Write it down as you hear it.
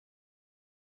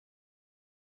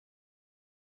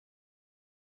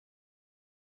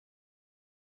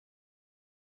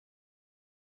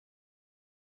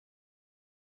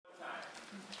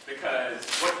Because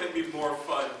what can be more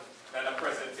fun than a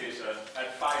presentation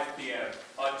at 5 p.m.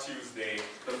 on Tuesday,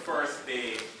 the first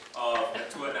day of a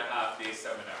 2.5-day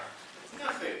seminar?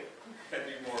 Nothing can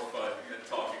be more fun than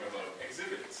talking about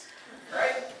exhibits,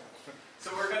 right?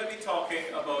 So we're going to be talking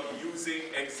about using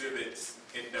exhibits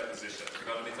in depositions.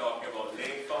 We're going to be talking about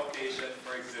laying foundation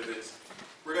for exhibits.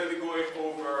 We're going to be going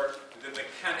over the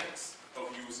mechanics of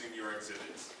using your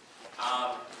exhibits.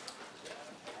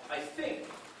 I think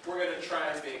we're going to try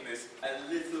and make this a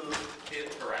little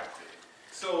interactive.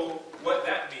 So what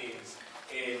that means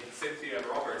in Cynthia and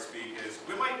Robert's speak is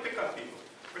we might pick on people.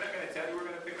 We're not going to tell you we're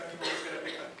going to pick on you, we're just going to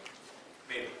pick on you.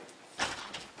 Maybe.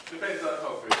 Depends on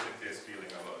how good Cynthia's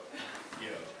feeling about,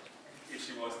 if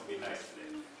she wants to be nice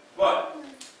today. But,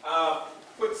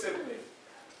 put simply,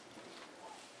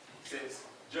 since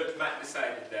Judge Matt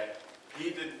decided that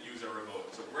he didn't use a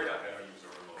remote, so we're not going to use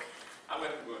a remote, I'm going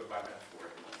to be going back and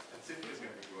forth. And Cynthia's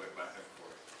going to be going back and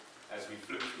forth as we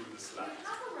flip through the slides. You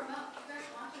have a remote. You guys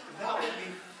want a remote? That would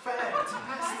be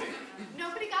fantastic.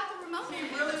 Nobody got the remote. Let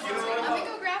me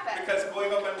go grab it. Because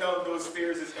going up and down those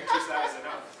stairs is exercise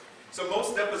enough. So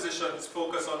most depositions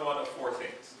focus on one of 4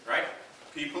 things, right?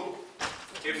 People,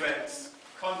 events,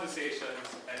 conversations,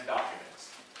 and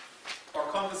documents. Our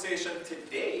conversation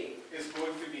today is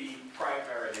going to be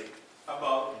primarily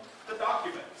about the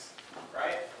documents,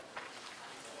 right?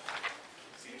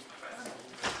 Seems fancy.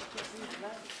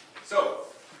 So,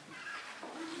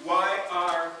 why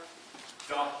are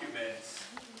documents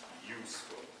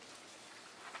useful?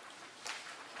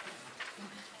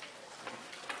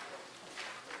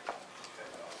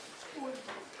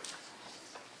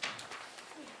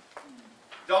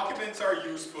 Documents are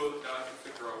useful. Now I have to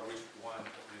figure out which one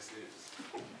this is.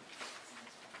 And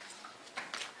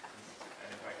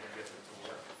if I can get it to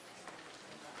work.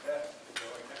 Yeah, no,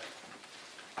 I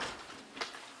can.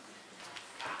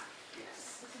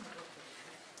 Yes.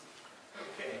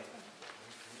 Okay.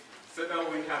 So now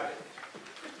we have it.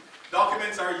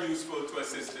 Documents are useful to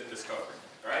assist in discovery,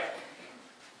 right?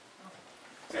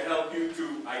 To help you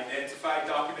to identify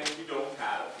documents you don't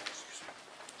have.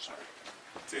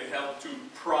 To help to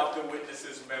prod the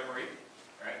witness's memory,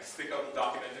 right? Stick a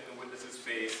document in the witness's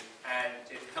face, and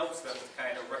it helps them to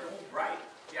kind of recognize, right?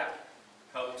 Yeah,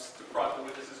 helps to prod the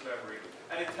witness's memory,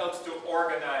 and it helps to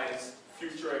organize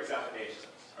future examinations,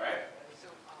 right?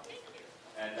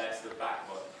 And that's the back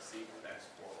button. See, that's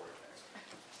forward.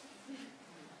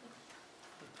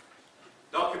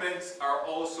 Documents are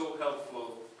also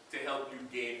helpful to help you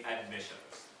gain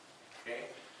admissions. Okay?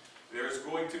 There's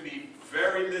going to be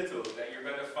very little that you're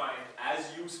going to find as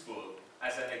useful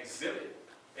as an exhibit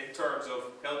in terms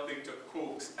of helping to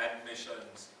coax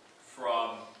admissions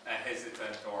from a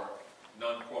hesitant or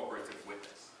non-cooperative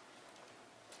witness.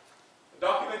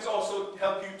 Documents also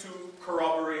help you to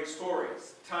corroborate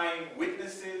stories, tying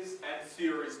witnesses and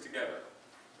theories together.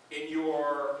 In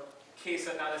your case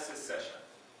analysis session,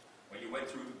 when you went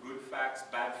through the good facts,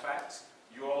 bad facts,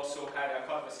 you also had a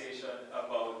conversation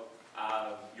about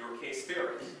your case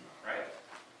theories, right?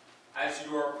 As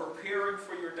you are preparing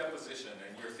for your deposition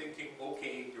and you're thinking,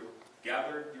 okay, you've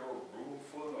gathered your room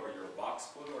full or your box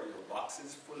full or your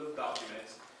boxes full of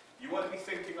documents, you want to be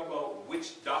thinking about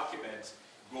which documents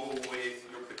go with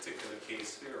your particular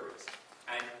case theories.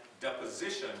 And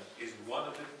deposition is one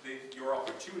of your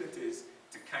opportunities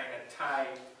to kind of tie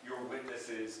your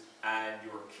witnesses and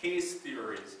your case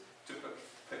theories to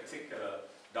particular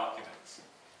documents.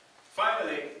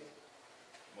 Finally,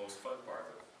 most fun part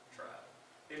of trial,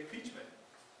 impeachment.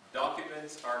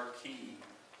 Documents are key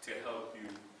to help you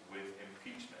with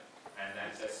impeachment, and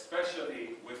that's especially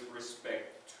with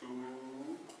respect to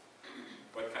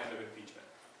what kind of impeachment?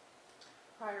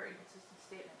 Prior inconsistent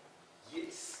statement.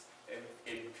 Yes,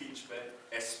 impeachment,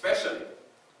 especially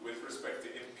with respect to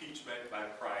impeachment by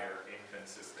prior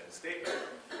inconsistent statement,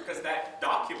 because that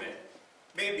document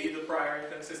may be the prior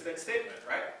inconsistent statement,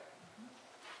 right?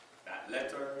 That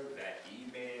letter, that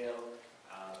email,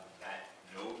 that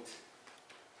note,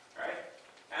 right?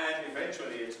 And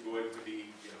eventually it's going to be,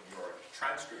 your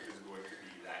transcript is going to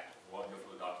be that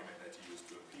wonderful document that you use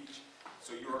to impeach.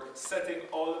 So you're setting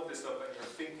all of this up and you're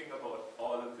thinking about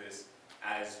all of this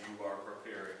as you are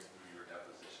preparing to do your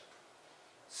deposition.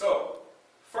 So,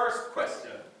 first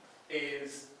question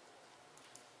is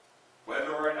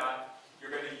whether or not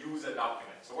you're going to use a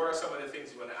document. So what are some of the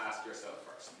things you want to ask yourself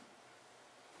first?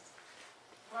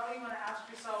 Well, you want to ask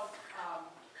yourself,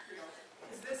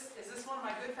 is this one of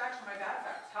my good facts or my bad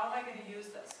facts? How am I going to use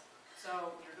this?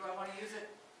 So, do I want to use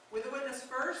it with the witness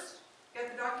first, get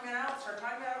the document out, start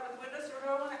talking about it with the witness, or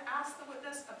do I want to ask the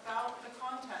witness about the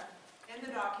content in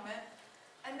the document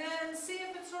and then see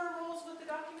if it sort of rolls with the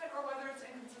document or whether it's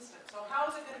inconsistent. So how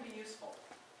is it going to be useful?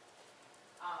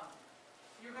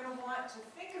 You're going to want to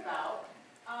think about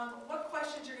what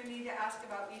questions you're going to need to ask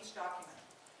about each document.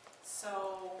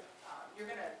 So you're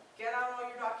going to get out all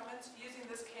your documents using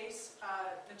this case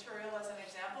material as an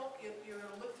example. You're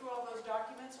going to look through all those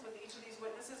documents with each of these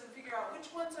witnesses and figure out which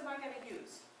ones am I going to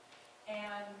use.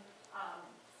 And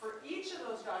for each of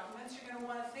those documents, you're going to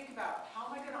want to think about, how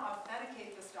am I going to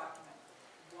authenticate this document?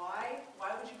 Why?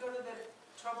 Why would you go to the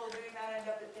trouble of doing that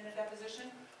in a deposition?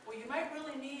 Well, you might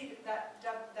really need that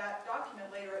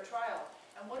document later at trial.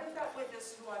 And what if that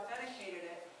witness who authenticated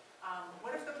it,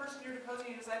 what if the person you're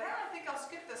deposing, you decide, I think I'll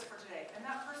skip this for today, and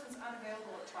that person's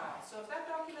unavailable at trial. So if that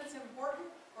document's important,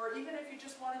 or even if you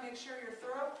just want to make sure you're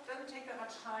thorough, it doesn't take that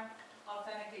much time,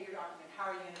 authenticate your document.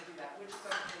 How are you going to do that? Which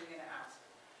questions are you going to ask?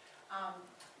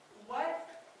 What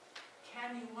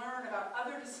can you learn about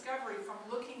other discovery from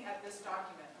looking at this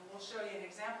document? And we'll show you an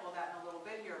example of that in a little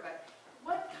bit here, but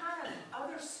what kind of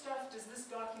other stuff does this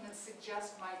document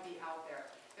suggest might be out there?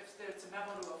 If it's a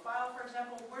memo to a file, for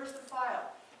example, where's the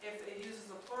file? If it uses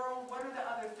a plural, what are the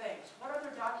other things? What other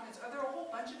documents? Are there a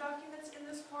whole bunch of documents in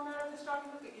this format of this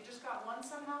document that you just got one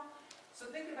somehow? So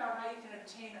think about how you can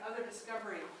obtain other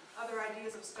discovery, other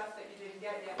ideas of stuff that you didn't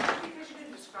get yet, because you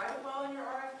didn't describe it well in your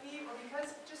RFP, or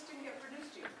because it just didn't get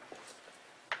produced to you.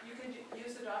 You can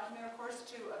use the document, of course,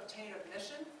 to obtain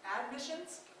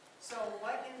admissions. So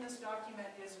what in this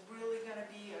document is really going to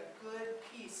be a good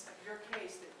piece of your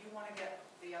case that you want to get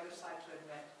the other side to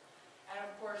admit? And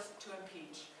of course, to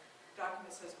impeach.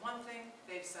 Document says one thing,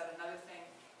 they've said another thing,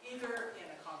 either in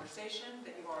a conversation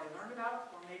that you've already learned about,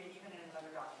 or maybe even in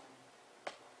another document.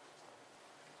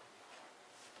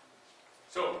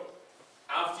 So,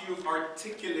 after you've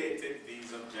articulated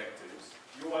these objectives,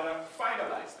 you want to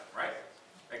finalize them, right?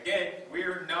 Again,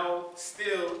 we're now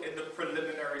still in the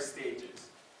preliminary stages.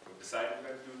 We've decided we're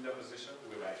going to do deposition.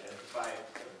 We've identified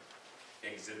the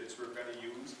exhibits we're going to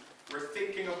use. We're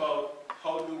thinking about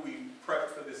how do we prep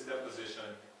for this deposition,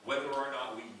 whether or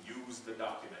not we use the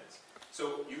documents.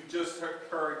 So you just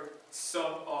heard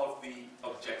some of the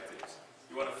objectives.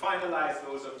 You want to finalize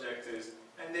those objectives,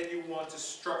 and then you want to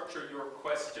structure your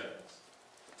questions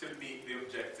to meet the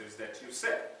objectives that you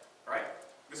set, right?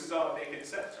 This is all making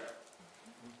sense, right?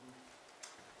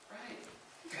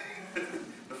 Right.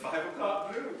 The 5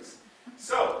 o'clock blues.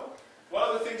 So, one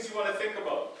of the things you want to think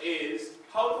about is,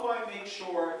 how do I make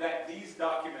sure that these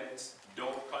documents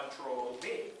don't control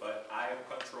me, but I am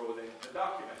controlling the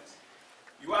documents?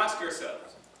 You ask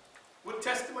yourselves, would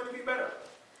testimony be better?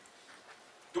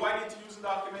 Do I need to use a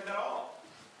document at all?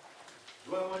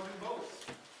 Do I want to do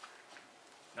both?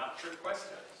 Not trick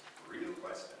questions, real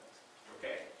questions.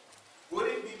 Okay? Would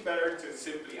it be better to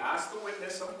simply ask the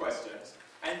witness some questions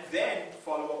and then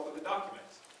follow up with the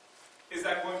documents? Is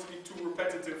that going to be too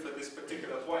repetitive for this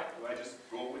particular point? Do I just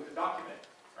go with the document?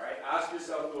 All right? Ask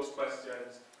yourself those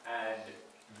questions and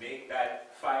make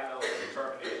that final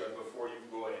determination before you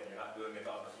go in. You're not doing it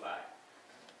on the fly.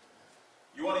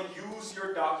 You want to use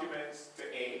your documents to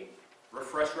A,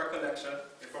 refresh recollection,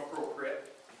 if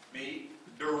appropriate. B,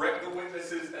 direct the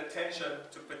witness's attention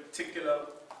to particular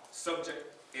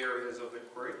subject areas of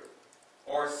inquiry.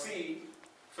 Or C,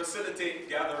 facilitate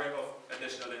gathering of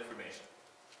additional information.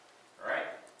 Alright?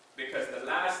 Because the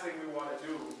last thing we want to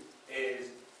do is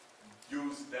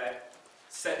use that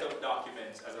set of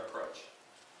documents as a crutch.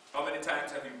 How many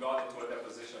times have you gone into a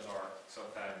deposition, or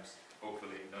sometimes,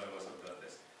 hopefully, none of us have done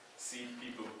this, see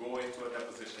people go into a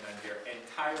deposition and their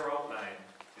entire outline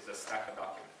is a stack of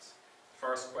documents.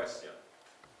 First question.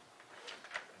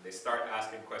 And they start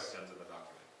asking questions in the document.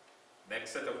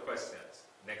 Next set of questions.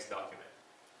 Next document.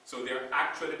 So they're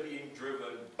actually being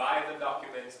driven by the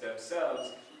documents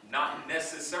themselves, not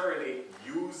necessarily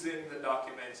using the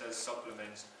documents as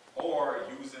supplements or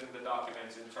using the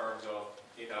documents in terms of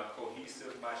in a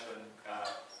cohesive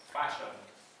fashion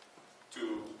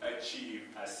to achieve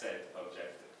a set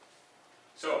objective.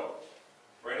 So,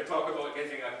 we're going to talk about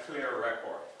getting a clear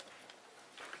record.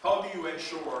 How do you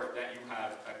ensure that you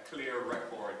have a clear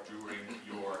record during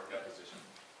your deposition?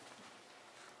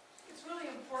 It's really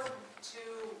important to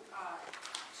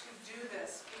do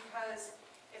this because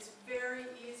it's very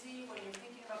easy when you're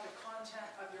thinking about the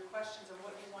content of your questions and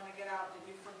what you want to get out that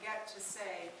you forget to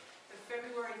say the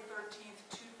February 13th,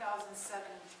 2007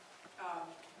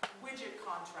 widget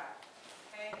contract.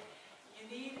 Okay? You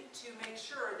need to make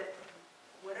sure that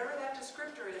whatever that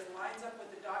descriptor is lines up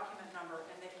with the document number,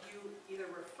 and that you either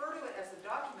refer to it as the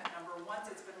document number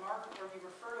once it's been marked, or you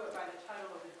refer to it by the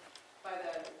title of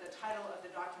the title of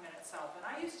the document itself. And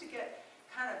I used to get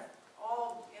kind of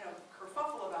all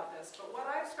kerfuffle about this, but what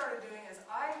I've started doing is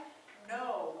I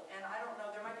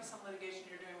be some litigation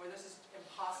you're doing where this is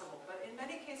impossible, but in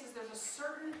many cases there's a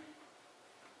certain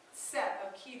set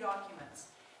of key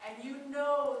documents, and you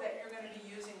know that you're going to be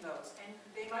using those, and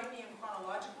they might be in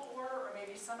chronological order or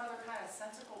maybe some other kind of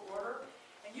sensical order,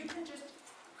 and you can just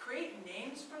create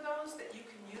names for those that you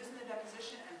can use in the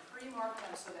deposition and pre-mark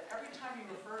them so that every time you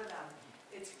refer to them,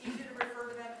 it's easy to refer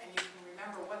to them and you can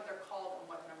remember what they're called and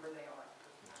what number they are.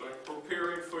 So in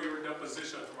preparing for your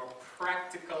deposition from a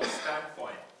practical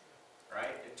standpoint,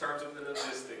 right, in terms of the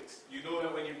logistics, you know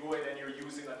that when you go in and you're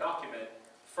using a document,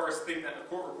 first thing that the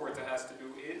court reporter has to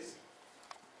do is?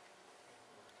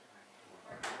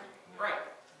 Right.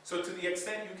 So to the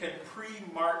extent you can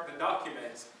pre-mark the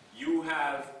documents, you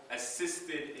have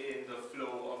assisted in the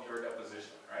flow of your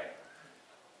deposition, right?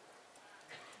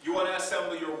 You want to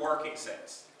assemble your working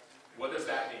sets. What does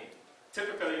that mean?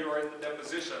 Typically, you're in the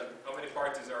deposition. How many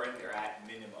parties are in there at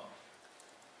minimum?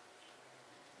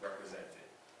 Represented.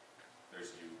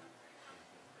 There's you.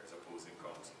 There's opposing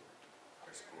counsel.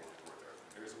 There's court reporter.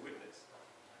 There's a witness.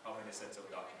 How many sets of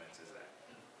documents is that?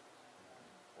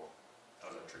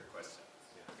 That was a trick question.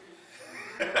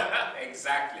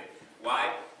 Exactly.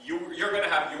 Why? You're going to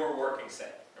have your working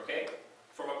set, okay?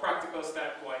 From a practical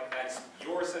standpoint, that's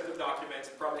your set of documents.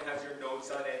 It probably has your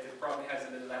notes on it. It probably has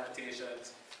a little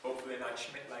annotations. Hopefully not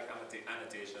Schmidt-like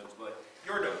annotations, but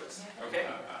your notes, okay?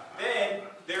 Then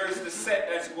there's the set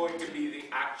that's going to be the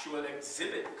actual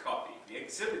exhibit copy, the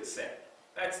exhibit set.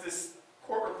 That's this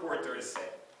court reporter's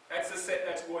set. That's the set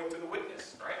that's going to the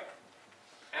witness, right?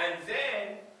 And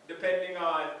then, depending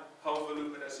on how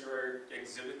voluminous your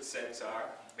exhibit sets are,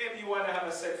 maybe you want to have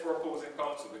a set for opposing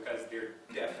counsel because they're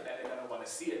definitely going to want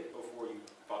to see it before you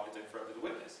pop it in front of the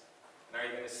witness. And are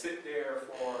you going to sit there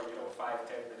for,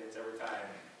 5-10 minutes every time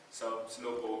some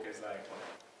slowpoke is like,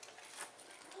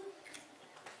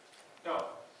 no.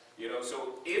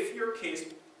 So if your case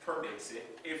permits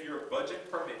it, if your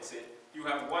budget permits it, you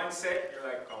have one set, you're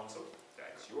like, counsel,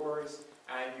 that's yours.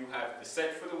 And you have the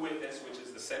set for the witness, which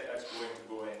is the set that's going to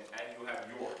go in, and you have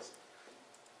yours.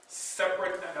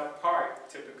 Separate and apart,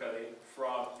 typically,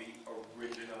 from the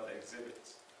original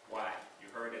exhibits. Why? You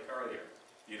heard it earlier.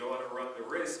 You don't want to run the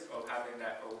risk of having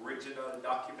that original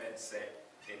document set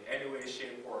in any way,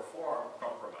 shape, or form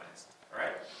compromised.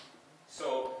 Alright?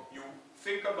 So you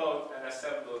think about and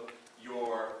assemble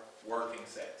your working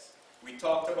sets. We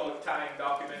talked about tying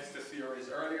documents to theories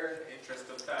earlier. In the interest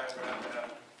of time, we're not going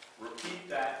to repeat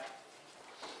that,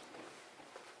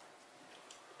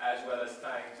 as well as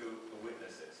tying to the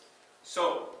witnesses.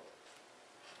 So,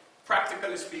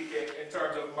 practically speaking, in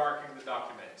terms of marking the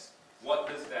documents, what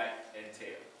does that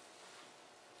entail?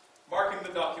 Marking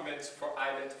the documents for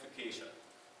identification,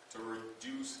 to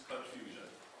reduce confusion.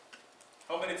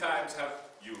 How many times have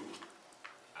you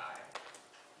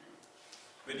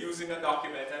been using a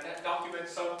document and that document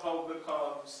somehow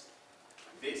becomes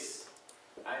this?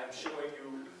 I am showing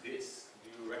you this. Do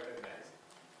you recognize it?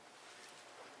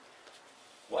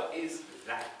 What is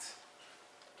that?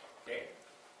 Okay.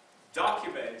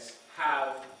 Documents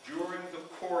have, during the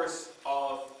course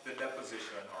of the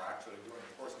deposition, or actually during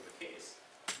the course of the case,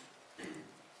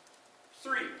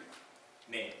 3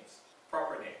 names,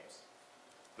 proper names.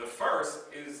 The first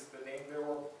is the name they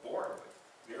were born with,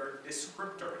 their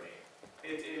descriptor name.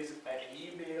 It is an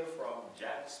email from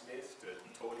Jan Smith to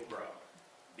Tony Brown,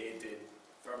 dated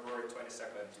February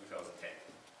 22nd, 2010.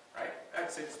 Right?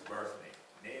 That's its birth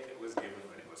name it was given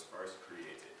when it was first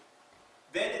created.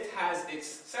 Then it has its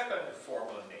second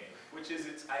formal name, which is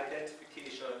its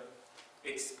identification,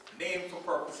 its name for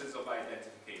purposes of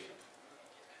identification.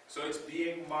 So it's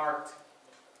being marked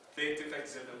Plaintiff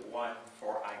Exhibit 1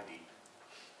 for ID.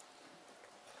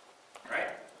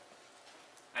 Right?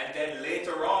 And then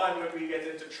later on, when we get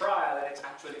into trial and it's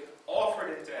actually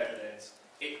offered into evidence,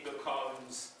 it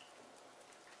becomes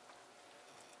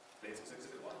Plaintiff's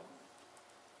Exhibit 1.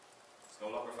 It's no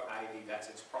longer for ID, that's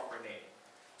its proper name.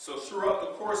 So throughout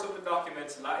the course of the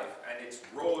document's life and its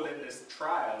role in this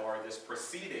trial or this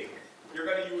proceeding, you're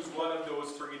going to use one of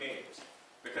those 3 names.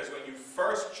 Because when you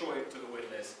first show it to the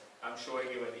witness, I'm showing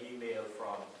you an email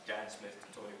from Jan Smith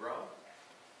to Tony Brown.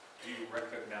 Do you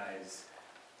recognize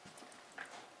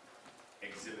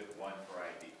Exhibit 1 for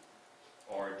ID?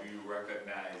 Or do you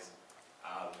recognize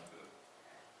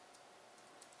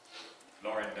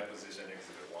Lauren Deposition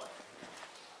Exhibit 1?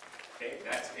 Okay,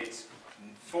 that's its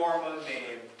formal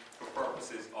name for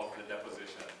purposes of the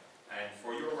deposition. And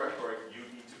for your record, you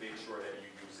need to make sure that you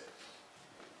use it.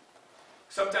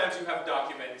 Sometimes you have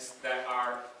documents that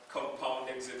are compound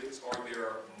exhibits or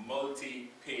they're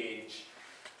multi-page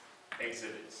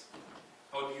exhibits.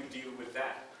 How do you deal with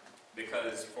that?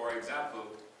 Because, for example,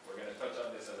 we're going to touch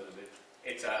on this a little bit.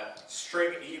 It's a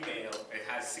string email. It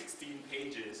has 16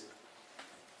 pages.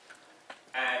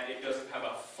 And it doesn't have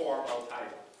a formal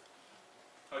title.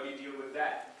 How do you deal with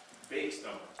that? Base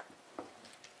number.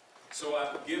 So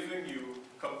I'm giving you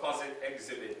composite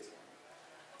exhibit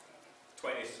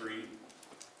 23,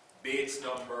 base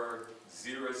number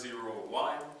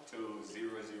 001 to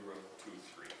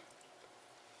 0023.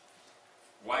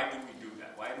 Why do we do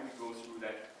that? Why do we go through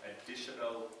that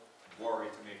additional worry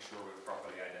to make sure we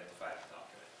properly identify the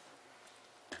document?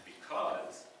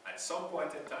 Because at some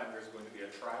point in time there's going to be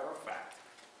a trier of fact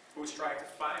who's trying to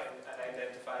find and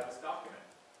identify this document.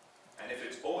 And if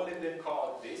it's only been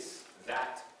called this,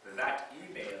 that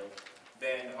email,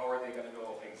 then how are they going to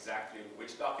know exactly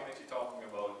which document you're talking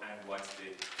about and what's the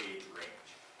page range?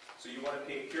 So you want to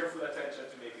pay careful attention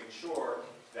to making sure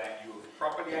that you've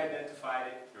properly identified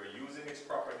it, you're using its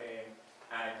proper name,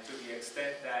 and to the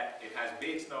extent that it has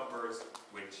base numbers,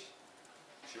 which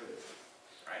should,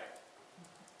 right?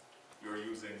 You're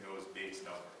using those base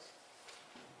numbers.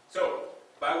 So,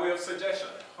 by way of suggestion,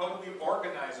 how do we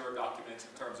organize our documents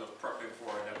in terms of prepping for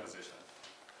a deposition?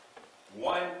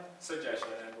 One suggestion,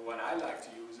 and one I like to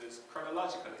use, is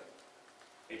chronologically.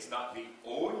 It's not the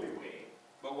only way,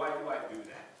 but why do I do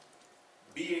that?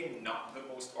 Being not the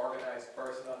most organized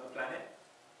person on the planet,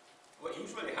 what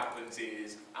usually happens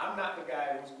is, I'm not the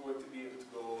guy who's going to be able to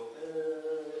go,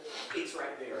 it's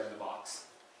right there in the box.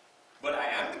 But I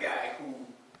am the guy who,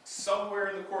 somewhere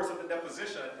in the course of the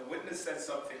deposition, the witness says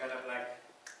something and I'm like,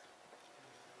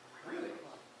 really?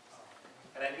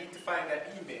 And I need to find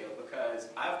that email because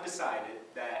I've decided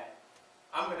that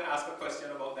I'm going to ask a question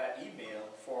about that email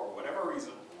for whatever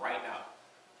reason right now.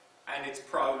 And it's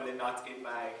probably not in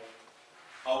my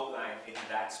outline in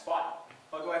that spot.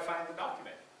 How do I find the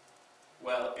document?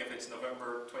 Well, if it's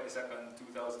November 22nd,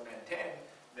 2010,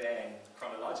 then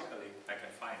chronologically I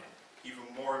can find it. Even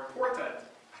more important,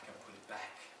 I can put it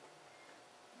back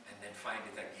and then find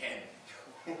it again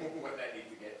when I need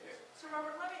to get there. So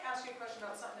Robert, let me ask you a question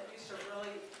about something that used to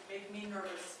really make me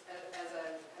nervous as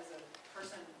a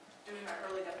person doing my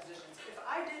early depositions. If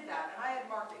I did that and I had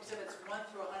marked exhibits 1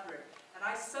 through 100 and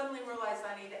I suddenly realized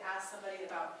I need to ask somebody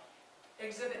about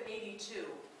exhibit 82,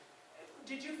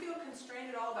 did you feel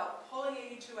constrained at all about pulling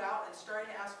 82 out and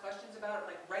starting to ask questions about it,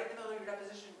 like right in the middle of your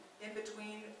deposition, in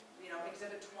between,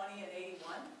 exhibit 20 and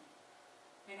 81?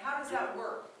 I mean, how does that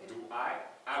work? Do I?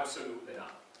 Absolutely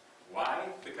not. Why?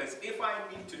 Because if I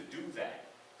need to do that,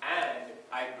 and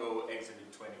I go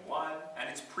exhibit 21, and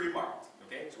it's pre-marked,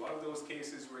 okay? It's one of those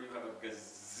cases where you have a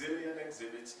gazillion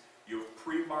exhibits, you've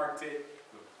pre-marked it,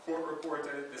 the court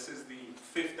reported it, this is the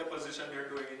 5th deposition they're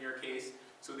doing in your case,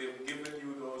 so they've given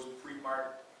you those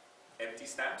pre-marked empty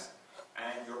stamps,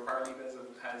 and your paralegal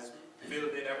has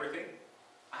filled in everything.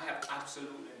 I have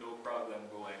absolutely no problem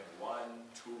going 1,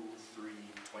 2, 3,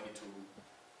 22,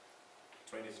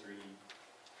 23,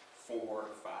 4,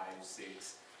 5,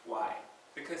 6. Why?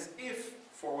 Because if,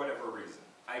 for whatever reason,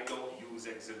 I don't use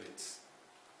exhibits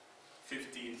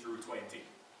 15 through 20,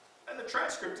 and the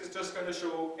transcript is just going to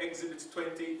show exhibits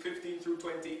 15 through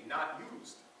 20 not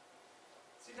used.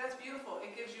 See, that's beautiful.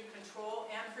 It gives you control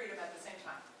and freedom at the same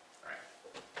time. Right.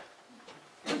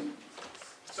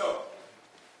 So,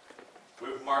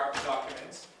 we've marked the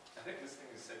documents. I think this thing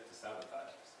is set to sabotage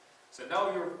us. So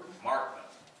now you've marked them.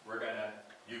 We're going to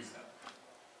use them.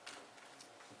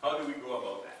 How do we go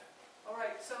about that? All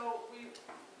right, so we've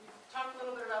talked a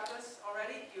little bit about this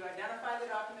already. You identify the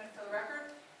document for the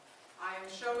record. I am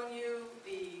showing you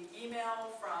the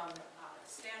email from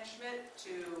Stan Schmidt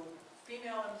to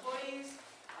female employees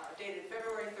dated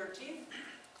February 13th.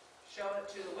 Show it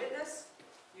to the witness.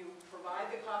 You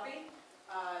provide the copy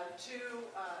to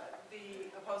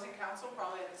the opposing counsel,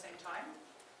 probably at the same time.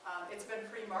 It's been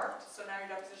pre-marked, so now your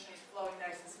deposition is flowing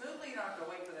nice and smoothly. You don't have to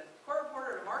wait for the court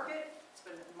reporter to mark it. It's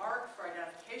been marked for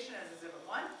identification as Exhibit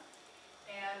 1.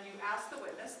 And you ask the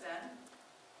witness then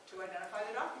to identify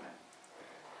the document.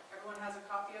 Everyone has a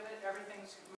copy of it.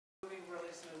 Everything's moving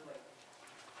really smoothly.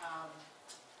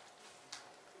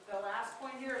 The last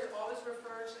point here is always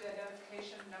refer to the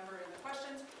identification number in the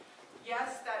questions.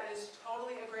 Yes, that is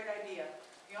totally a great idea.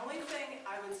 The only thing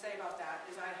I would say about that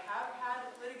is I have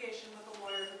had litigation with a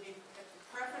lawyer who, in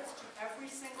preference to every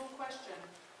single question,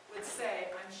 would say,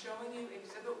 I'm showing you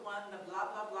Exhibit 1, the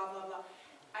blah, blah, blah, blah, blah.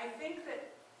 I think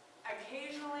that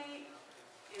occasionally,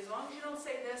 as long as you don't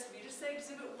say this, if you just say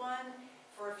Exhibit 1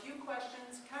 for a few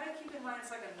questions, kind of keep in mind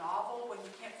it's like a novel when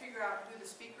you can't figure out who the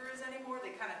speaker is anymore.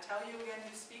 They kind of tell you again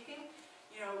who's speaking.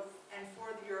 And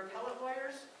for your appellate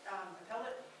lawyers,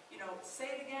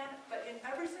 say it again, but in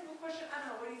every single question, I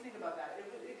don't know, what do you think about that?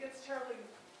 It gets terribly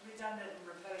redundant and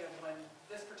repetitive when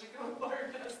this particular lawyer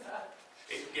does that.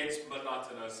 it gets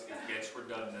monotonous, it gets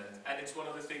redundant, and it's one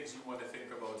of the things you want to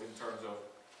think about in terms of,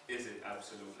 is it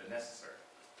absolutely necessary,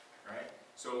 right?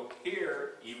 So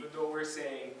here, even though we're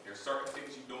saying there's certain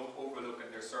things you don't overlook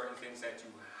and there's certain things that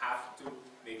you have to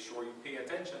make sure you pay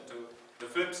attention to, the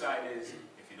flip side is,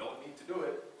 if you don't need to do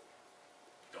it,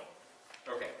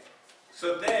 don't. Okay,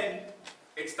 so then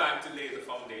it's time to lay the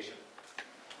foundation.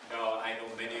 Now, I know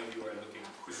many of you are looking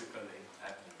quizzically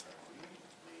at me.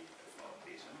 Lay the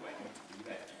foundation. Do I need to do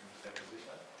that in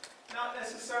deposition? Not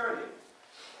necessarily.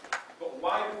 But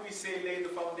why do we say lay the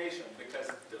foundation? Because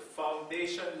the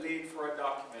foundation laid for a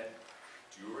document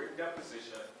during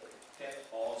deposition can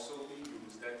also be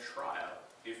used at trial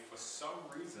if for some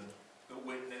reason the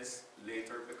witness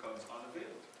later becomes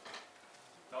unavailable.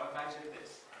 Now imagine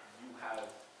this. You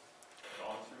have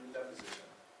gone through the deposition.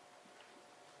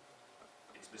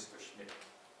 It's Mr. Schmidt.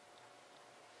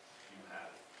 You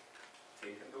have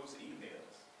taken those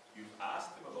emails. You've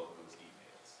asked him about those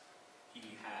emails.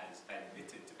 He has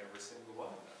admitted to every single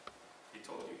one of them. He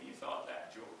told you he thought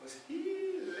that joke was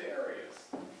hilarious.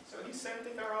 So he sent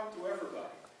it around to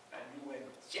everybody. And you went,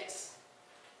 yes!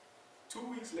 2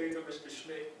 weeks later, Mr.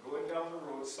 Schmidt, going down the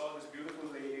road, saw this beautiful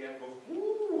lady and goes,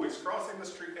 woo, he's crossing the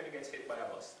street and he gets hit by a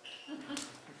bus.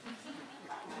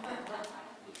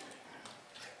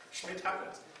 Schmidt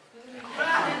happens.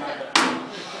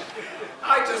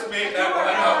 I just made that one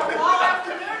up. All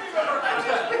afternoon you were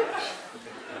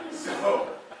So,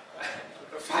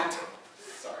 the fact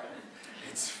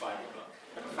it's 5 o'clock.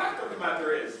 The fact of the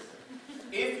matter is,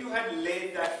 if you had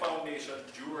laid that foundation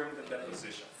during the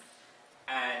deposition,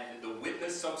 and the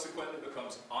witness subsequently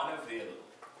becomes unavailable,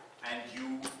 and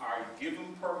you are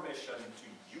given permission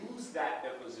to use that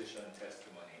deposition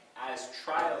testimony as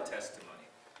trial testimony,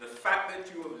 the fact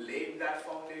that you have laid that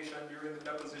foundation during the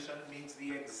deposition means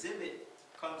the exhibit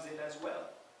comes in as well.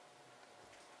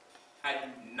 Had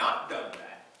you not done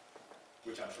that,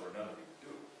 which I'm sure none of you would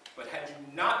do, but had you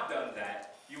not done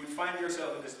that, you would find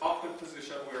yourself in this awkward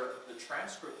position where the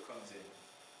transcript comes in,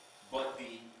 but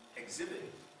the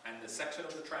exhibit and the section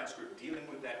of the transcript dealing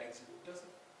with that exhibit doesn't.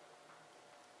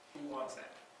 Who wants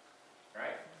that?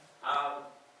 Right?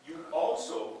 You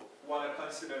also want to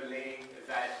consider laying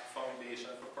that foundation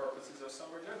for purposes of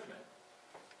summary judgment.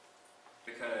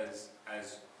 Because,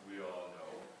 as we all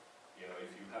know, if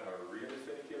you have a really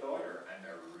finicky lawyer and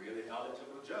a really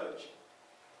knowledgeable judge,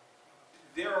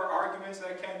 there are arguments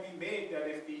that can be made that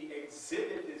if the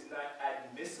exhibit is not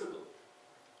admissible,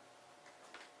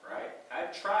 right,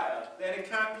 at trial, then it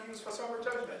can't be used for summary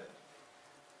judgment.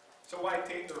 So why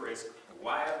take the risk?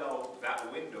 Why allow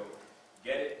that window?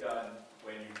 Get it done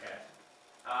when you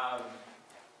can.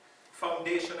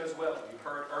 Foundation as well, you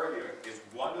heard earlier, is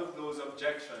one of those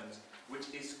objections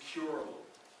which is curable.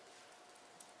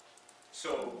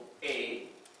 So, A,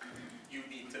 you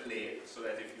need to lay it so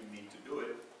that if you need to do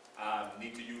it,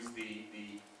 need to use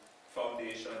the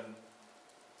foundation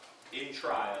in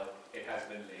trial, it has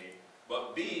been laid.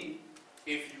 But B,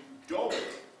 if you don't,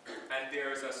 and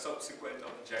there's a subsequent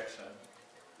objection,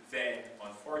 then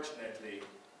unfortunately,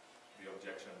 the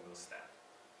objection will stand.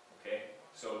 Okay?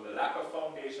 So the lack of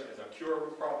foundation is a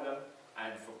curable problem,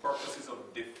 and for purposes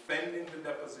of defending the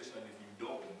deposition, if you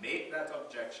don't make that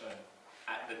objection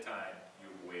at the time,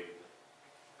 you've waived it.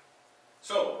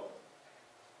 So,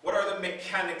 what are the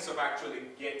mechanics of actually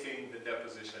getting the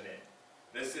deposition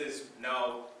in? This is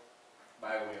now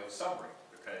by way of summary,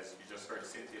 because you just heard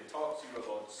Cynthia talk to you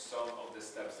about some of the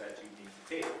steps that you need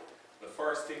to take. The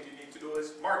first thing you need to do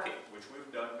is mark it, which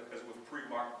we've done because we've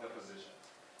pre-marked depositions.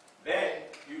 Then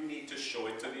you need to show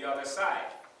it to the other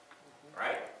side,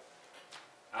 right?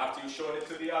 After you show it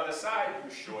to the other side,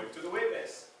 you show it to the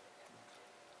witness.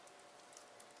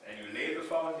 Then you lay the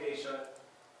foundation,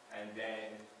 and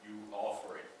then you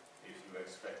offer it if you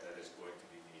expect that it's going to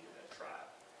be needed at trial.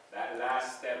 That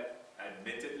last step,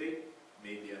 admittedly,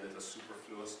 may be a little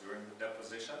superfluous during the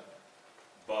deposition,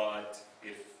 but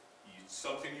if it's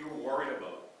something you're worried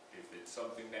about, if it's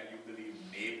something that you believe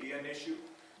may be an issue,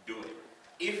 do it.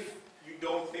 If you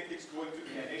don't think it's going to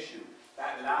be an issue,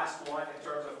 that last one in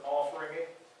terms of offering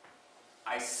it,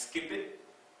 I skip it.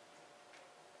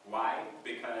 Why?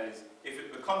 Because if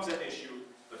it becomes an issue,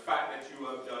 the fact that you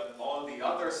have done all the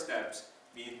other steps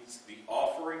means the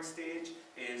offering stage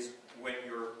is when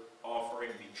you're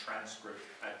offering the transcript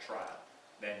at trial.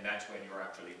 Then that's when you're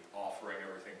actually offering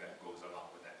everything that goes along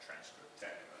with that transcript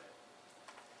technically.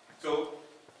 So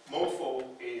MOFO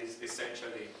is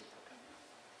essentially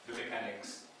the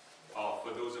mechanics of,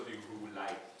 for those of you who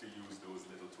like to use those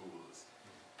little tools.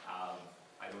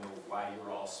 I don't know why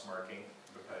you're all smirking,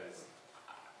 because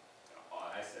all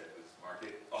I said was mark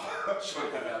it, show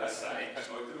it to the other side,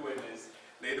 show it to the witness,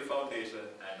 lay the foundation,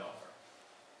 and offer.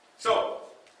 So,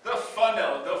 the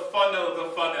funnel, the funnel, the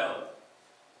funnel.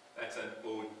 That's an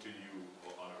ode to you,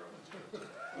 Honorable Judge.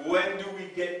 When do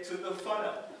we get to the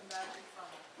funnel? The magic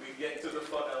funnel. We get to the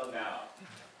funnel now.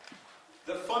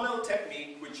 The funnel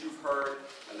technique, which you've heard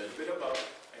a little bit about,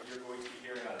 and you're going to be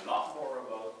hearing a lot more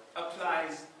about,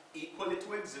 applies equally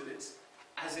to exhibits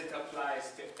as it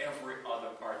applies to every other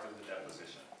part of the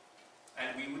deposition.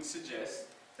 And we would suggest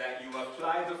that you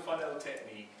apply the funnel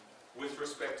technique with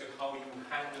respect to how you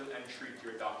handle and treat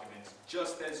your documents,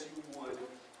 just as you would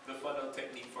the funnel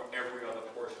technique for every other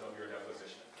portion of your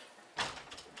deposition.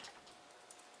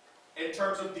 In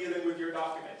terms of dealing with your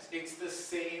documents, it's the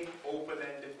same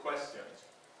open-ended questions.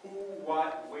 Who,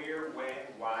 what, where, when,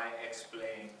 why,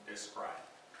 explain, describe.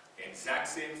 Exact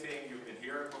same thing, you've been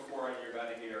hearing before and you're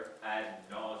going to hear ad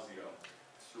nauseum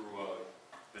throughout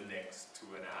the next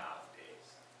 2.5 days.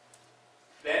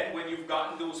 Then when you've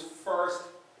gotten those first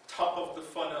top of the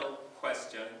funnel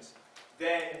questions,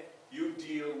 then you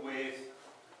deal with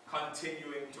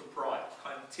continuing to prod,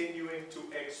 continuing to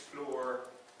explore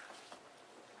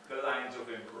the lines of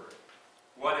inquiry.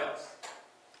 What else?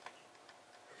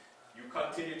 You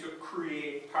continue to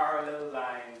create parallel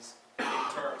lines in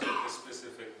terms of the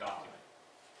specific document.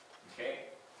 Okay?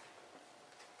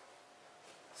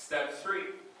 Step 3,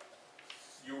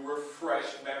 you refresh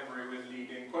memory with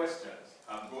leading questions.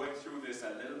 I'm going through this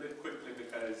a little bit quickly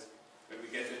because when we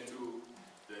get into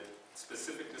the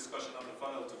specific discussion on the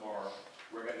funnel tomorrow,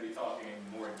 we're going to be talking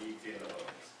in more detail about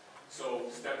this. So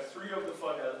step 3 of the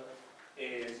funnel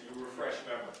is you refresh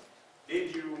memory.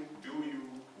 Did you, do you,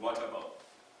 what about?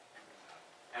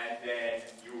 And then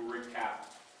you recap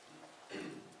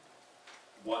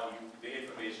the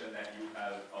information that you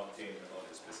have obtained about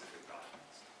the specific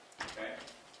documents. Okay?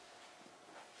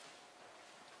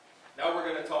 Now we're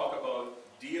going to talk about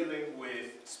dealing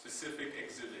with specific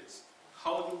exhibits.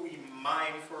 How do we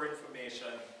mine for information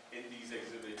in these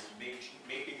exhibits,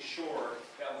 making sure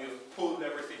that we've pulled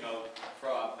everything out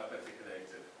from a particular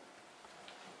exhibit?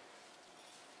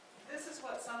 This is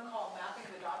what some call mapping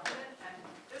the document, and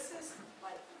this is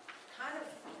like kind of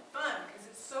fun because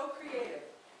it's so creative.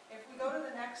 If we go to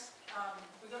the next,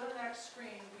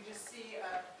 screen, we just see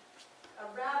a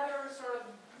rather sort of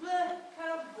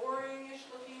kind of boring-ish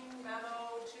looking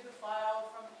memo to the file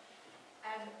from,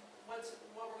 and what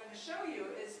we're going to show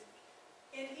you is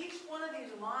in each one of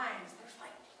these lines, there's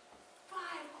like 5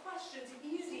 questions,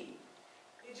 easy.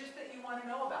 It's just that you want to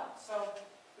know about. So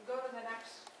we go to the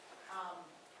next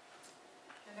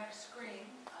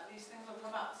screen. These things will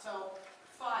come up. So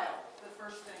file, the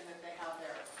first thing that they have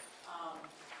there.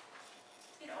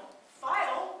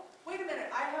 File. Wait a minute.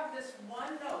 I have this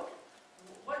one note.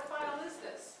 What file is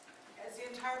this? Has the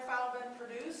entire file been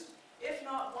produced? If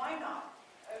not, why not?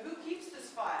 Who keeps this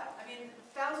file? I mean,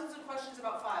 thousands of questions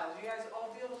about files. You guys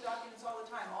all deal with documents all the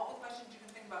time. All the questions you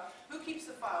can think about. Who keeps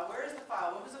the file? Where is the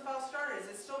file? When was the file started? Is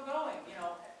it still going?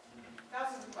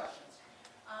 Thousands of questions.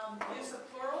 Use of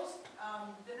plurals.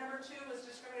 The number 2 is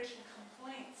discrimination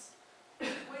complaints.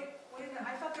 Wait a minute.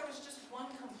 I thought there was just one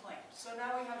complaint. So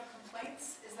now we have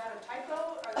complaints. Is that a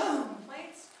typo? Are there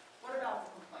complaints? What about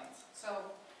the complaints?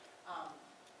 So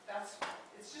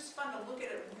it's just fun to look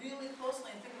at it really closely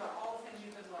and think about all the things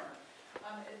you could learn.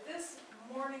 At this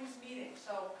morning's meeting,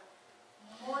 so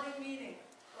morning meeting,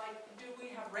 like, do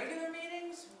we have regular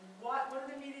meetings? What are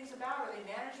the meetings about? Are they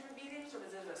management meetings, or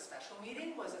was it a special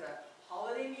meeting? Was it a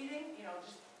holiday meeting?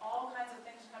 Just all kinds of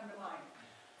things come to mind.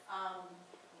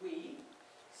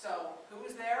 So who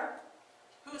was there?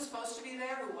 Who was supposed to be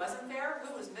there? Who wasn't there?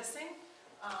 Who was missing?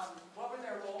 What were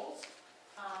their roles?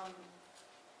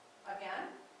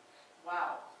 Again,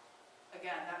 wow.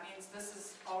 Again, that means this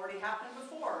has already happened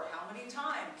before. How many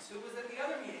times? Who was at the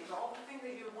other meetings? All the things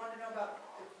that you would want to know about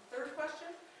the third question,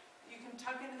 you can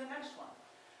tuck into the next one.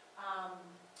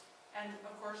 And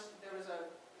of course, there was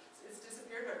it's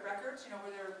disappeared, but records,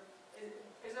 were there,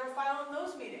 is there a file in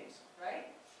those meetings, right?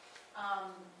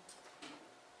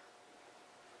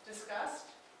 Discussed,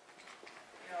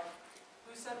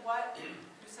 who said what?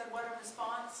 Who said what in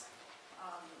response?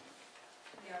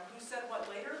 Who said what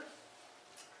later?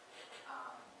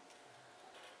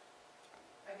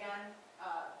 Again,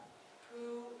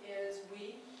 who is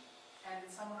we? And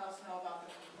did someone else know about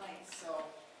the complaints? So,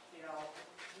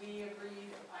 we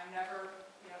agreed, I never,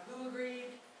 who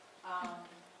agreed?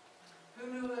 Who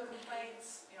knew the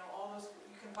complaints? All those,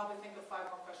 you can probably think of 5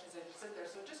 more questions as you sit there.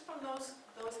 So just from those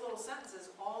little sentences,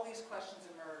 all these questions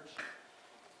emerge.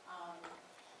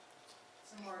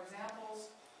 Some more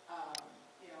examples.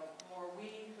 More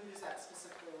we, who does that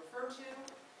specifically refer to?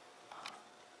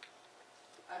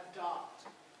 Adopt.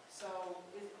 So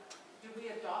do we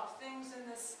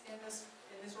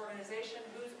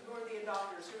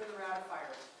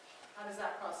How does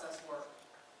that process work?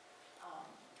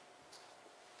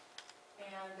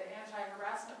 And the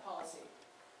anti-harassment policy.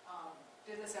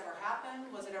 Did this ever happen?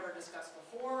 Was it ever discussed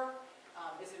before?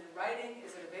 Is it in writing?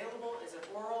 Is it available? Is it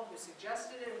oral? Who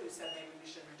suggested it? Who said maybe we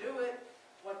shouldn't do it?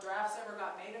 What drafts ever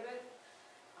got made of it?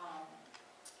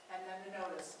 And then the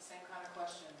notice, same kind of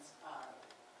questions.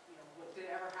 Did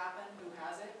it ever happen? Who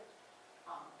has it?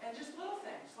 And just little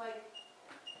things like,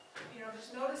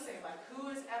 just noticing like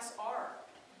who is SR?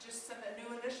 Just some new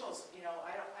initials.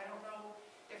 I don't know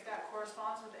if that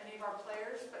corresponds with any of our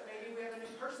players, but maybe we have a new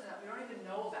person that we don't even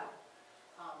know about.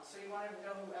 So you want to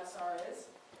know who SR is.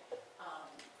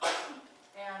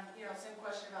 And same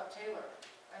question about Taylor.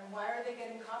 And why are they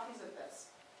getting copies of this?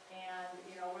 And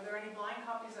were there any blind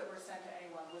copies that were sent to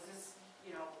anyone? Was this,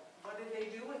 what did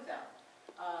they do with them?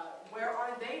 Where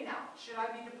are they now? Should I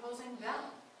be deposing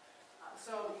them?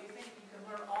 So you think you can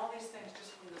learn all these things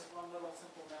just from this one little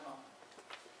simple memo.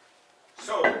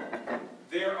 So,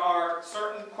 there are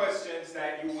certain questions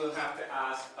that you will have to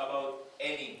ask about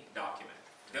any document.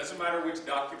 It doesn't matter which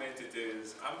document it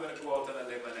is. I'm going to go out on a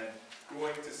limb and I'm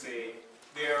going to say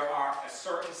there are a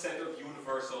certain set of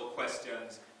universal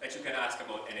questions that you can ask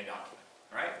about any document.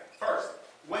 Right? First,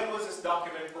 when was this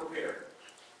document prepared?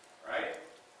 Right?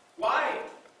 Why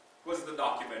was the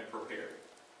document prepared?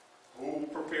 Who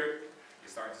prepared? You're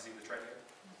starting to see the trend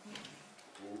here?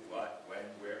 Who, what, when,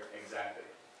 where, exactly.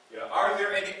 Are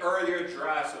there any earlier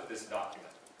drafts of this document?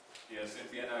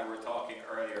 Cynthia and I were talking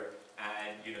earlier,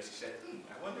 and she said,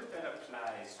 I wonder if that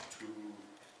applies to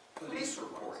police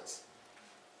reports.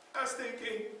 I was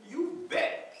thinking, you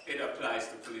bet it applies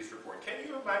to police report. Can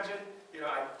you imagine?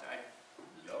 I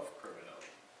love criminal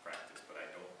practice, but I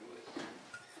don't do it.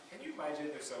 Can you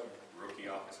imagine if some rookie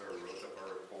officer wrote up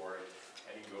a report,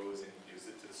 and he goes and he gives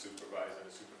it to the supervisor,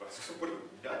 and the supervisor says, what are you,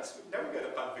 nuts? We've never got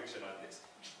a conviction on this.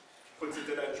 Puts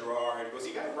it in a drawer, and he goes,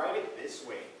 you got to write it this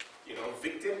way.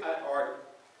 Victim or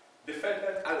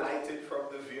defendant alighted from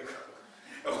the vehicle,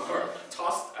 or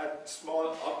tossed a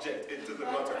small object into the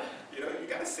gutter. You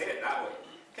got to say it that way.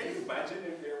 Can you imagine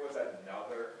if there was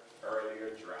another earlier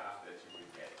draft that you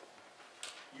would get?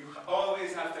 You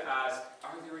always have to ask,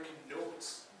 are there any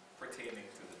notes pertaining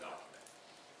to the document?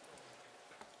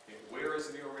 Where is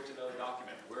the original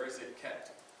document? Where is it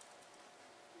kept?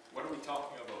 What are we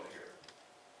talking about here?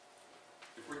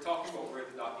 If we're talking about where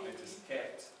the document is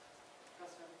kept,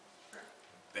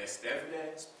 best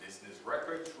evidence, business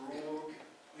records rule,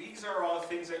 these are all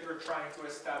things that you're trying to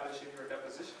establish in your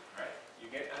deposition, right?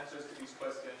 You get answers to these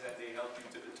questions and they help you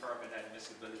to determine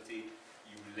admissibility.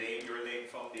 You're laying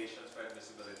foundations for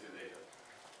admissibility later.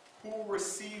 Who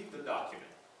received the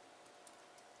document?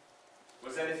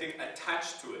 Was anything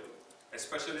attached to it?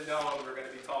 Especially now we're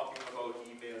going to be talking about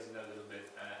emails in a little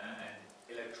bit and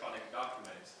electronic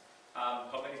documents.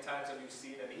 How many times have you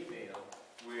seen an email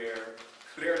where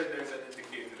clearly there's an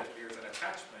indicator that there's an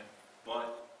attachment,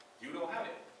 but you don't have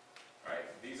it, right?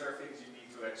 These are things you need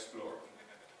to explore.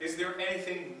 Is there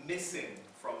anything missing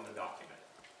from the document?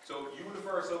 So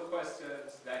universal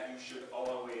questions that you should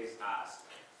always ask.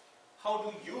 How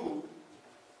do you,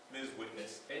 Ms.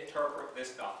 Witness, interpret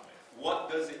this document? What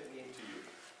does it mean to you?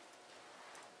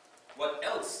 What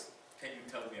else can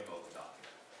you tell me about the document?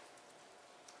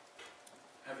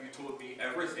 Have you told me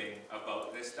everything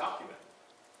about this document?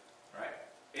 Right?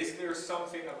 Is there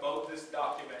something about this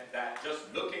document that just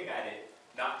looking at it,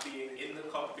 not being in the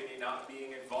company, not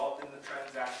being involved in the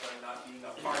transaction, not being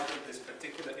a part of this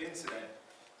particular incident,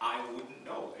 I wouldn't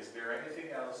know? Is there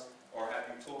anything else, or have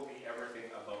you told me everything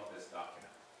about this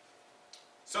document?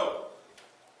 So,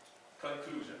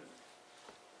 conclusion.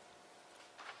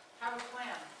 Have a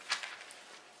plan.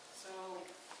 So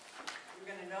you're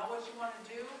going to know what you want to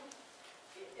do.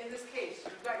 In this case,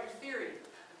 you've got your theory,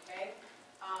 okay?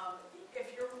 If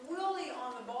you're really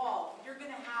on the ball, you're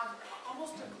going to have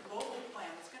almost a global plan.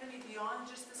 It's going to be beyond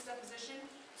just this deposition.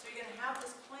 So you're going to have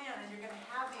this plan, and you're going to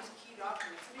have these key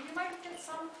documents. You might get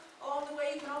some along the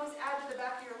way. You can always add to the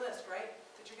back of your list, right?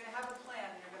 But you're going to have a plan,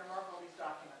 and you're going to mark all these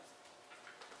documents.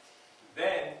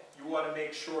 Then you want to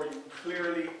make sure you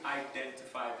clearly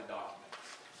identify the documents,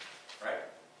 right?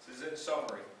 This is in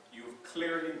summary. You've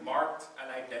clearly marked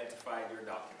and identified your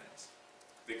documents.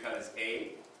 Because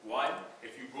one,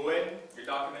 if you go in, your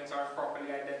documents aren't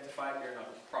properly identified, they're not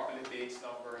properly base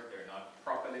numbered, they're not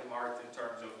properly marked in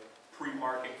terms of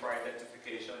pre-marking for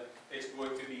identification, it's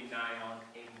going to be nigh on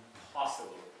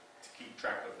impossible to keep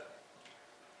track of them.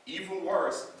 Even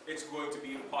worse, it's going to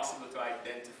be impossible to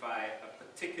identify a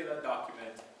particular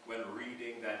document when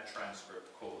reading that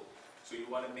transcript code. So you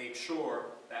want to make sure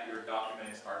that your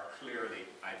documents are clearly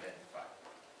identified.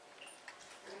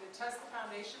 You're going to test the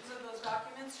foundations of those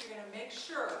documents, you're going to make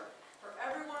sure for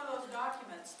every one of those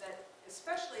documents that,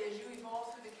 especially as you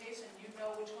evolve through the case and you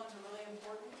know which ones are really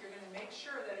important, you're going to make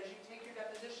sure that as you take your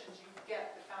depositions, you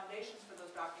get the foundations for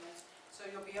those documents so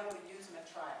you'll be able to use them at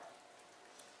trial.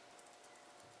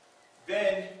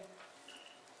 Then,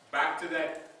 back to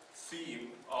that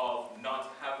theme of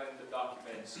not having the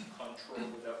documents control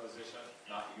the deposition,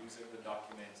 not using the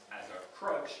documents as a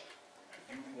crutch,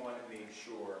 you want to make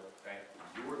sure that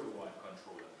you're the one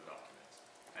controlling the documents.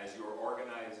 As you're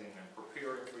organizing and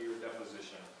preparing for your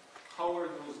deposition, how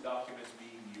are those documents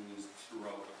being used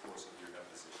throughout the course of your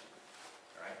deposition?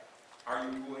 Right? Are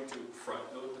you going to front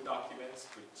load the documents,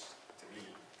 which to me,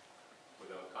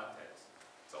 without context,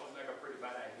 sounds like a pretty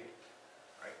bad idea,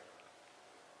 right?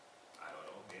 I don't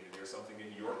know, maybe there's something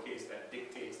in your case that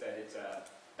dictates that it's a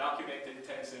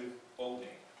document-intensive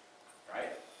opening,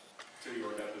 right, to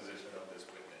your deposition of this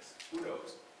witness. Who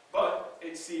knows? But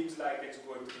it seems like it's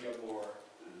going to be a more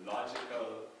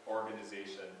logical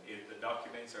organization if the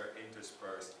documents are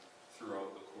interspersed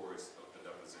throughout the course of the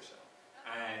deposition.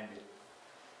 And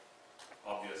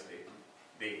obviously,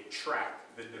 they track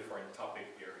the different topic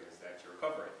areas that you're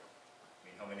covering. I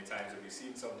mean, how many times have you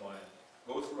seen someone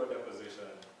go through a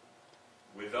deposition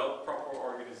without proper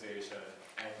organization,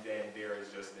 and then there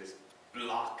is just this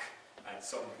block at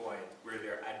some point where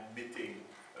they're admitting,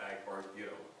 like, or, you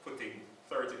know, putting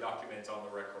 30 documents on the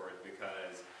record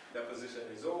because deposition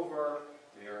is over,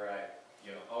 they're at,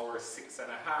 you know, hour 6.5,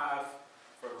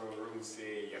 federal rules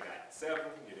say you got 7,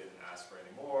 you didn't ask for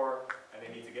any more, and they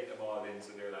need to get them all in,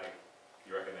 so they're like,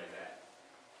 you recommend that?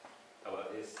 How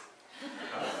about this?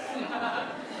 How about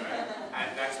that? Right?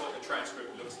 And that's what the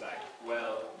transcript looks like.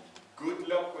 Well, good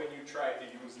luck when you try to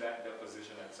use that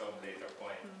deposition at some later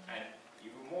point. And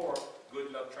even more,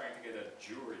 good luck trying to get a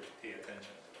jury to pay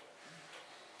attention to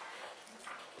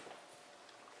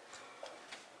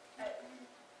it.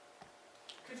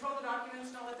 Control the documents,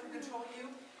 don't let them control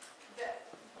you.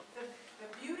 The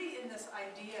beauty in this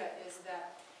idea is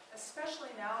that,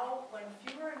 especially now, when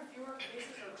fewer and fewer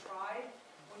cases are tried,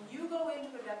 when you go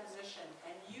into a deposition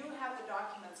and you have the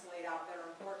documents laid out that are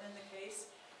important in the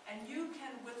case, and you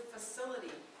can, with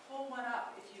facility, pull one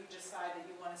up if you decide that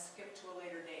you want to skip to a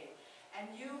later date,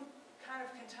 and you kind of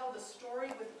can tell the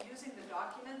story with using the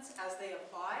documents as they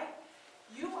apply,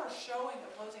 you are showing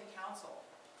opposing counsel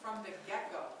from the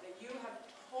get-go that you have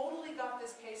totally got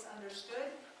this case understood.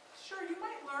 Sure, you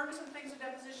might learn some things in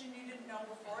deposition you didn't know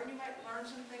before, and you might learn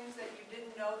some things that you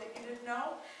didn't know that you didn't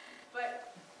know,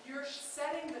 but you're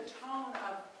setting the tone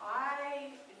of,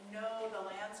 I know the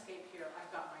landscape here.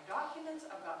 I've got my documents,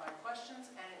 I've got my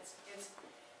questions, and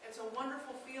it's a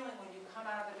wonderful feeling when you come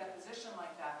out of a deposition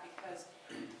like that, because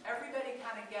everybody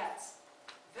kind of gets,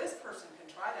 this person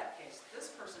can try that case,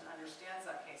 this person understands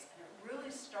that case, and it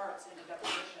really starts in a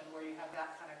deposition where you have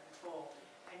that kind of control,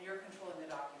 and you're controlling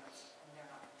the documents, and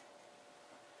they're not.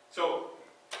 So,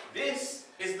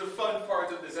 this is the fun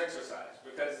part of this exercise,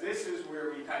 because this is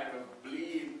where we kind of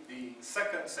bleed the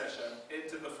second session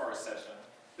into the first session.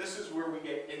 This is where we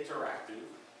get interactive,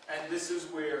 and this is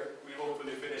where we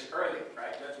hopefully finish early,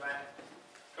 right, Judge Matt?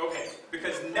 Okay,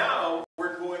 because now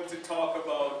we're going to talk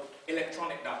about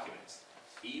electronic documents.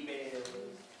 Emails,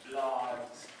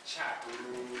 blogs, chat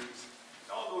rooms,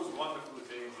 all those wonderful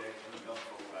things that we don't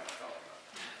like to talk about.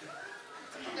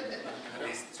 At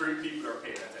least 3 people are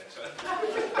paying attention.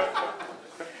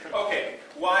 Okay,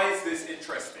 why is this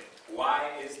interesting? Why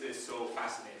is this so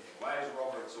fascinating? Why is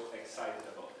Robert so excited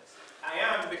about this? I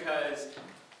am because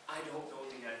I don't know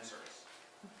the answers.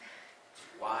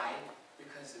 Why?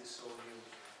 Because it's so new.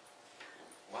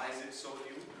 Why is it so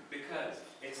new? Because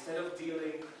instead of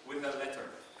dealing with a letter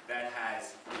that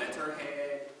has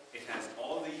letterhead, it has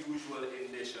all the usual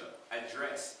indicia,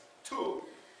 address to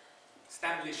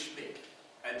Stanley Schmidt,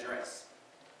 address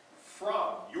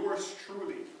from yours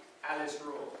truly, Alice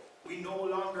Rowe. We no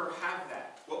longer have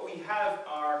that. What we have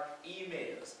are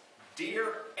emails.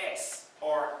 Dear S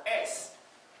or S.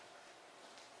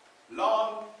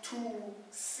 Long to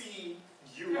see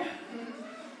you.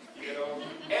 You know,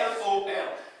 LOL.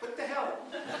 What the hell?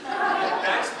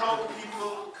 That's how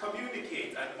people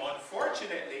communicate. And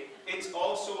unfortunately, it's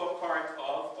also a part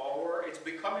of our, it's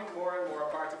becoming more and more a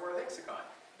part of our lexicon.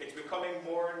 It's becoming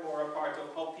more and more a part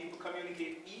of how people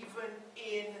communicate, even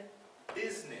in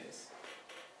business.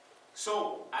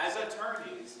 So, as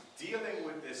attorneys dealing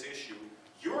with this issue,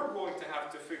 you're going to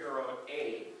have to figure out,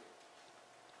 A,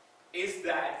 is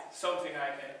that something I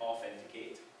can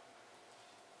authenticate?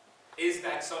 Is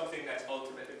that something that's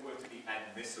ultimately going to be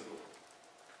admissible?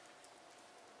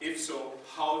 If so,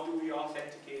 how do we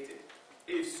authenticate it?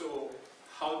 If so,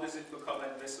 how does it become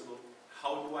admissible?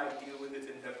 How do I deal with it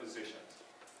in depositions?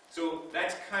 So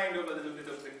that's kind of a little bit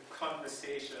of the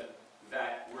conversation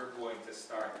that we're going to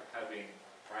start having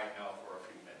right now for a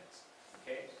few minutes.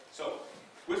 Okay? So,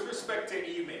 with respect to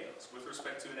emails, with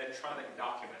respect to electronic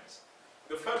documents,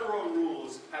 the federal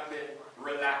rules have been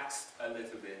relaxed a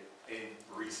little bit in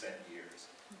recent years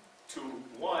to,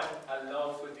 one,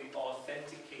 allow for the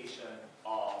authentication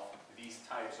of these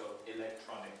types of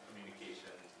electronic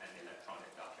communications and electronic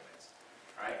documents.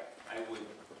 Right? I would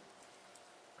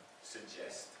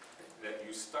suggest that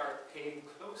you start paying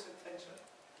close attention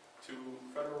to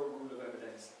Federal Rule of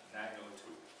Evidence 902.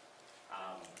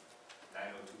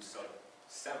 902 sub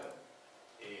 7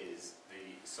 is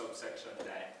the subsection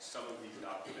that some of these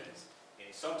documents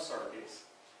in some circuits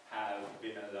have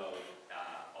been allowed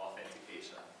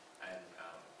authentication and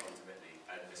ultimately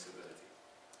admissibility.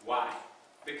 Why?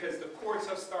 Because the courts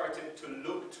have started to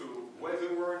look to whether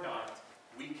or not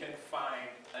we can find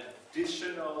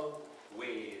additional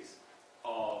ways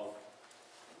of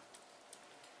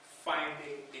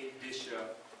finding indicia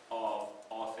of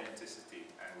authenticity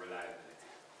and reliability.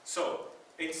 So,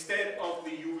 instead of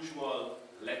the usual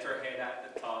letterhead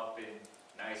at the top in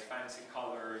nice fancy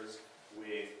colors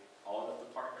with all of the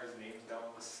partners' names down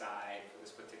the side for this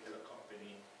particular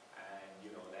company and, you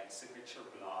know, that signature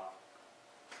block,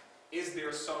 is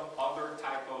there some other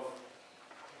type of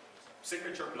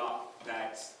signature block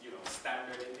that's, you know,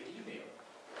 standard in the email?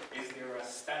 Is there a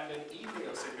standard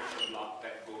email signature block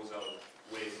that goes out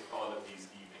with all of these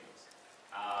emails?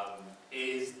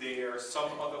 Is there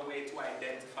some other way to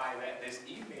identify that this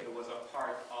email was a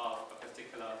part of a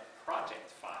particular project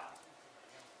file?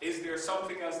 Is there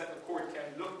something else that the court can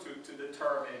look to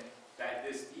determine that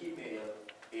this email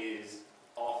is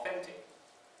authentic?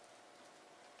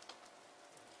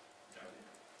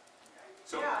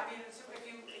 So, yeah, I mean, so if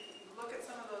you look at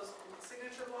some of those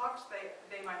signature blocks,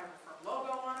 they might have a firm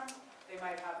logo on them, they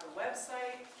might have the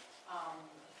website,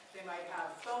 they might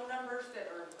have phone numbers that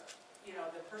are, you know,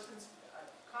 the person's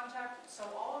contact. So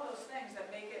all of those things that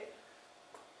make it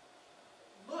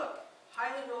look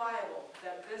highly reliable,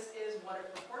 that this is what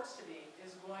it purports to be,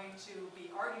 is going to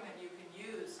be argument you can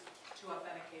use to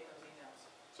authenticate those emails.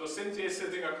 So Cynthia is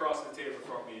sitting across the table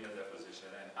from me in a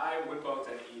deposition, and I whip out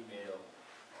an email,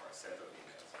 or a set of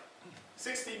emails,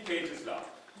 16 pages long.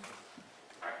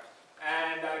 Right.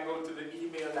 And I go to the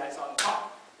email that's on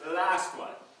top, the last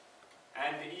one.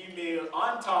 And the email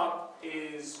on top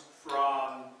is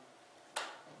from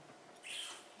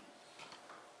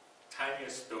Tanya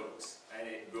Stokes, and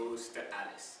it goes to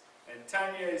Alice. And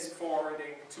Tanya is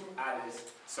forwarding to Alice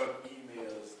some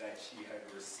emails that she had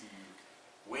received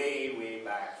way, way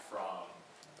back from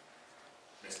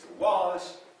Mr. Walsh,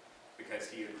 because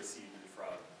he had received it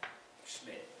from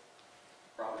Schmidt,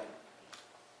 probably.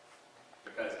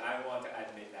 Because I want to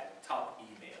admit that top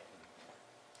email.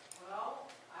 Well,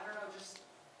 I don't know, just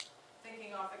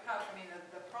thinking off the cuff, I mean,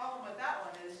 the problem with that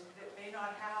one is it may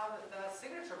not have the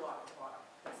signature block at the bottom.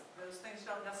 Those things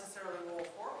don't necessarily roll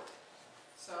forward.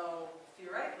 So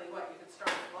theoretically, what, you could start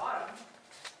at the bottom,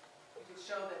 you could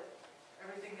show that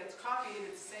everything gets copied,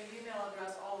 it's the same email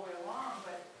address all the way along,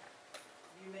 but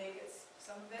you may get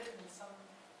some of it and some,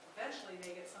 eventually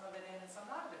may get some of it in and some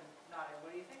not in. What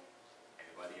do you think?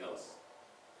 Anybody else?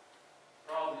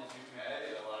 Problem is you can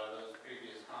edit a lot of those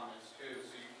previous comments too,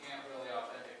 so you can't really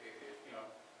authenticate it, you know,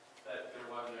 that there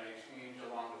wasn't any change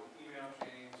along with the email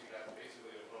chains. You got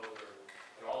basically a folder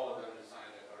that all of them to sign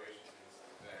declarations, and it's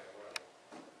exactly what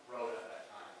I wrote at that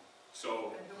time.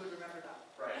 So, And who would remember that?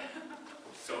 Right.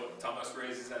 so Thomas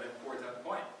raises an important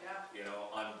point. Yeah. You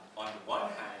know, on the one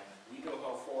hand, we know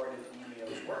how forwarded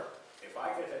emails work. If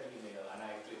I get an email and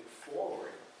I click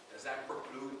forward, does that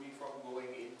preclude me from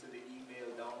going into the email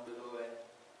down below and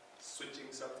switching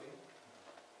something?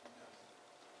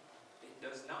 It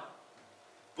does not.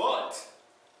 But,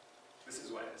 this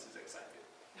is why this is exciting.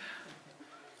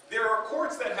 There are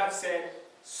courts that have said,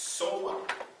 so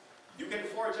what? You can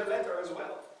forge a letter as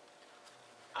well.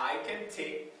 I can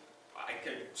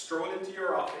stroll into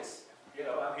your office. You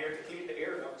know, I'm here to clean the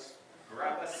air ducts.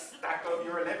 Grab a stack of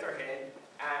your letterhead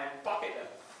and pocket them.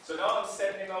 So now I'm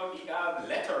sending out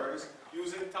letters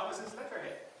using Thomas's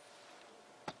letterhead.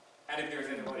 And if there's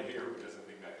anybody here who doesn't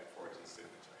think I can forge his signature.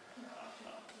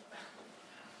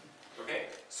 Okay,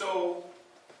 so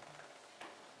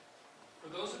For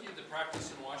those of you that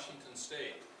practice in Washington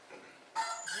State,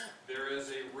 there is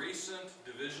a recent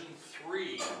Division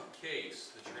III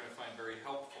case that you're going to find very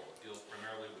helpful. It deals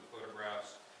primarily with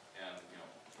photographs and,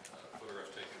 photographs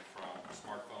taken from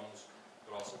smartphones,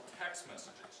 but also text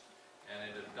messages. And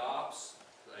it adopts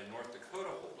a North Dakota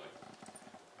holding.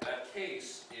 That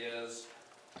case is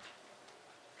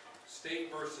State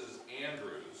versus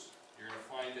Andrews. You're going to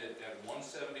find it at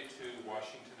 172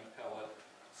 Washington Appellate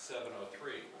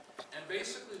 703. And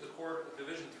basically the court,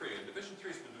 Division 3, and Division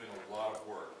 3 has been doing a lot of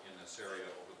work in this area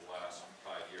over the last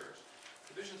 5 years.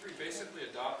 Division 3 basically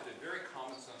adopted a very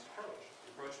common sense approach.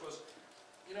 The approach was,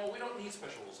 you know, we don't need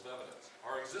special rules of evidence.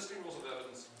 Our existing rules of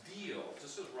evidence deal,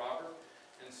 just as Robert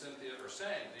and Cynthia are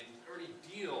saying, they already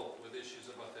deal with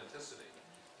issues of authenticity.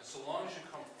 And so long as you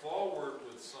come forward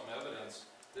with some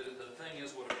evidence that the thing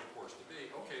is what it purports to be,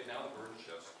 okay, now the burden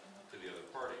shifts to the other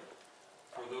party.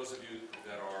 For those of you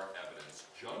that are evidence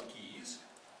junkies,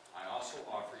 I also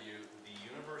offer you the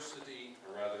university,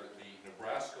 or rather the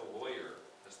Nebraska Lawyer,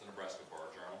 that's the Nebraska Bar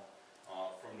Journal,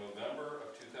 from November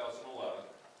of 2011.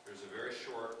 There's a very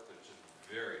short, but just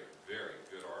very, very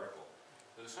good article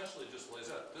that essentially just lays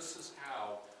out, this is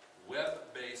how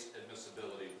web-based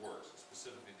admissibility works. It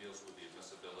specifically deals with the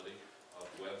admissibility of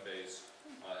web-based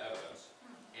evidence.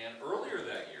 And earlier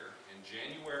that year, in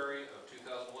January of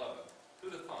 2011,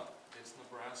 who'd have thought? It's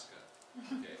Nebraska.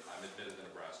 Okay, I'm admitted to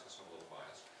Nebraska, so I'm a little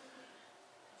biased.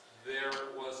 There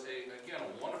was, again,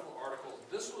 a wonderful article.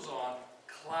 This was on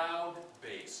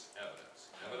cloud-based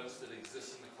evidence, evidence that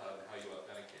exists in the cloud and how you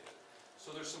authenticate it.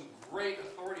 So there's some great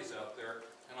authorities out there,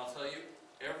 and I'll tell you,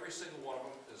 every single one of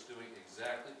them is doing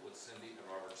exactly what Cindy and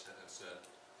Robert have said.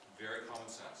 Very common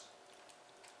sense.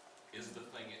 Is the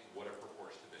thing what it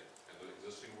purports to be? And the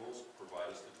existing rules provide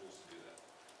us the tools to do that.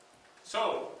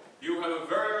 So, you have a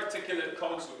very articulate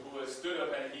counsel who has stood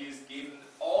up and he has given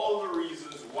all the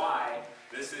reasons why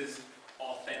this is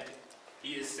authentic.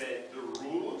 He has said the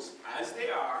rules, as they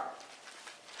are,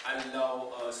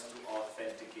 allow us to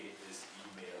authenticate this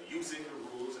email using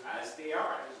the rules as they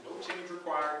are. There's no change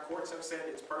required. Courts have said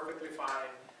it's perfectly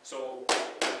fine. So,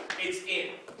 it's in.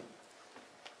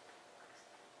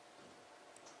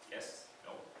 Yes?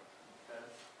 No?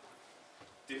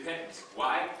 Depends.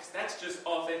 Why? Because that's just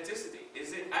authenticity.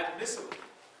 Is it admissible?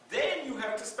 Then you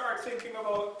have to start thinking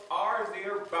about, are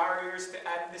there barriers to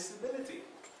admissibility?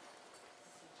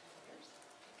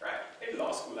 Right? In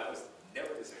law school, I was never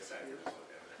this excited about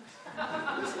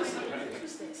evidence. This is some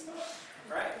interesting stuff.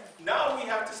 Right? Now we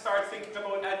have to start thinking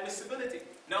about admissibility.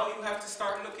 Now you have to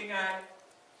start looking at,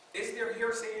 is there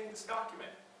hearsay in this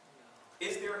document?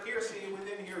 Is there hearsay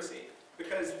within hearsay?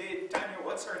 Because they, Tanya,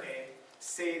 what's her name,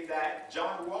 say that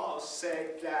John Walsh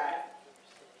said that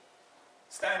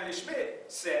Stanley Schmidt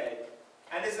said,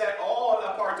 and is that all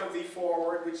a part of the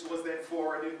forward which was then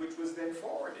forwarded, which was then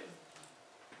forwarded?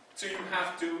 So you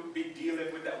have to be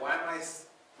dealing with that. Why am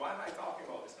I talking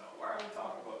about this now? Why are we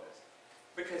talking about this?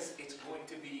 Because it's going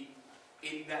to be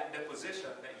in that deposition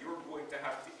that you're going to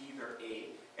have to either A,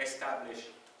 establish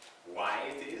why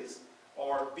it is,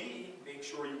 or B, make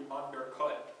sure you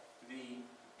undercut the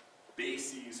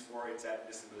bases for its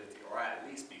admissibility, or at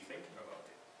least be thinking about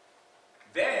it.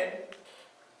 Then,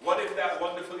 what if that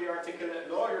wonderfully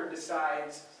articulate lawyer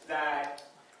decides that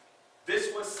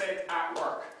this was sent at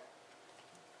work,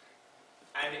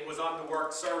 and it was on the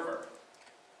work server,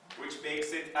 which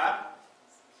makes it a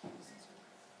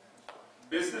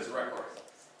business record?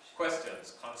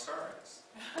 Questions, concerns,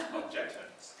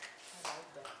 objections.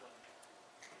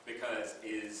 Because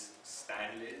is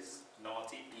Stanley's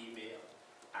naughty email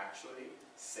actually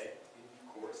sent in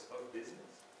the course of business?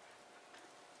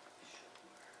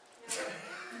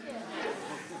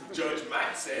 Judge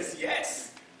Matt says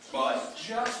yes, but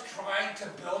just trying to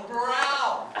build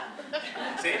morale.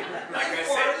 see, like I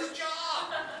For his said,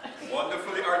 job.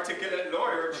 wonderfully articulate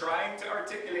lawyer trying to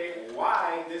articulate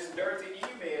why this dirty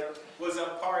email was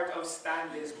a part of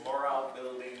Stanley's morale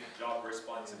building job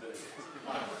responsibilities.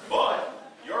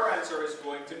 But your answer is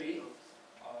going to be,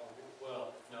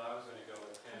 well, no, I was going to go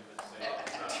with him and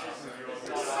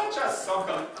say, such a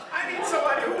sucker. I need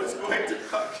somebody who's going to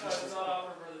come. that's not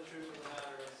offer for the truth of the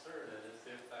matter asserted. It's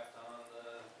the effect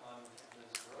on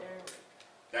this road.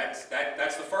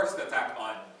 That's the first attack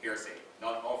on hearsay,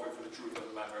 not offered for the truth of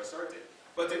the matter asserted.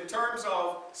 But in terms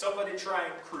of somebody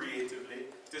trying creatively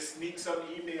to sneak some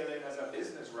email in as a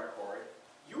business record,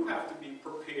 you have to be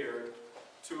prepared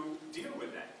to deal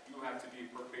with that. You have to be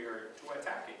prepared to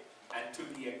attack it. And to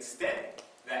the extent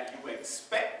that you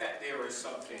expect that there is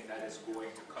something that is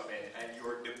going to come in and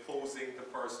you're deposing the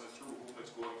person through whom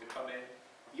it's going to come in,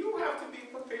 you have to be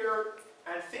prepared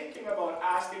and thinking about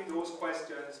asking those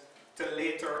questions to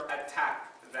later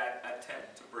attack that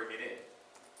attempt to bring it in.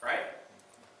 Right?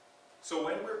 So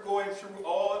when we're going through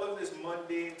all of this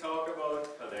mundane talk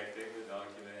about collecting the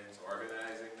documents,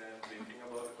 organizing them, thinking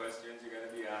about the questions you're going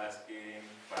to be asking,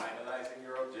 finalizing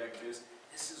your objectives,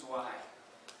 this is why.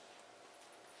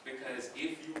 Because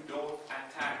if you don't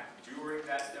attack during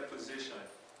that deposition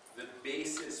the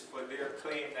basis for their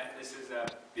claim that this is a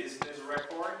business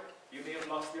record, you may have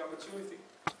lost the opportunity.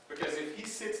 Because if he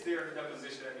sits there in a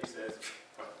deposition and he says,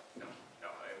 well, no,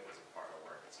 it wasn't part of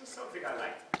work. It's just something I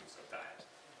like to do sometimes.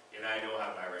 And I don't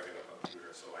have my regular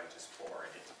computer, so I just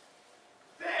forward it.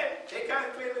 Then they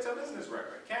can't claim it's a business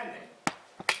record, can they?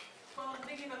 Well, and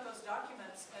thinking about those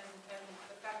documents and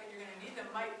the fact that you're going to need them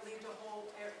might lead to whole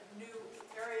new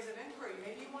areas of inquiry.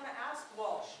 Maybe you want to ask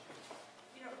Walsh,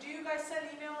 you know, do you guys send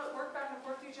email at work back and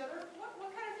forth to each other?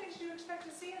 What kind of things do you expect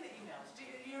to see in the emails? Do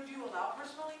you allow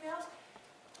personal emails?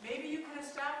 Maybe you can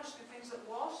establish the things that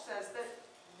Walsh says that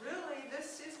really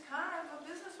this is kind of a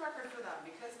business record for them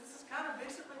because this is kind of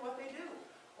basically what they do.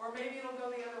 Or maybe it'll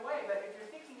go the other way. But if you're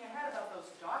thinking ahead about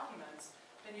those documents,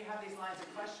 then you have these lines of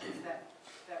questions that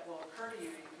will occur to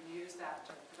you, and you can use that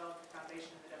to develop the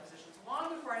foundation of the depositions long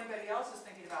before anybody else is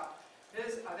thinking about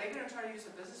this. Are they going to try to use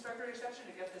a business record exception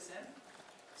to get this in?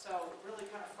 So really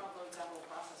kind of front load that whole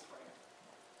process for you.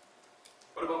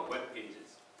 What about web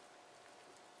pages?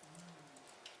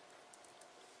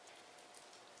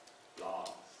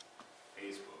 Blogs,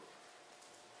 Facebook,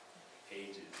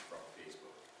 pages from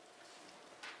Facebook,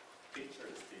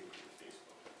 pictures taken from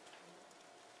Facebook,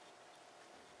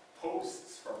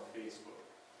 posts from Facebook.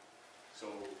 So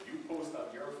you post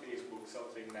on your Facebook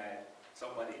something that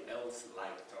somebody else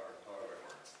liked or whatever.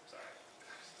 I'm sorry.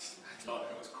 I thought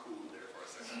that was cool there for a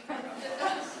second.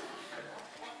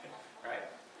 Right?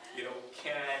 You know,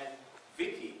 can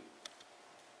Vicky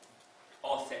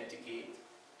authenticate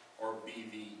or be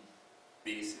the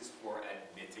basis for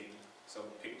admitting some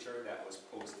picture that was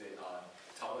posted on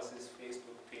Thomas's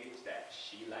Facebook page that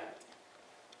she liked?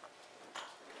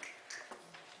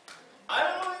 I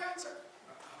don't know the answer.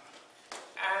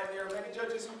 And there are many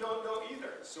judges who don't know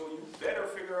either. So you better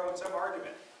figure out some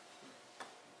argument.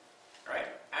 Right?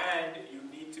 And you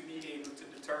need to be able to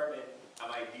determine,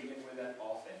 am I dealing with an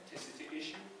authenticity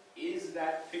issue? Is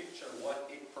that picture what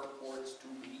it purports to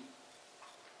be?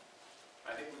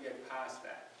 I think we get past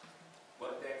that.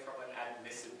 But then from an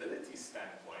admissibility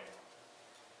standpoint,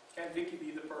 can Vicky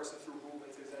be the person through whom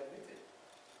it is admitted?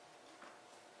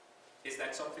 Is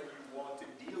that something you want to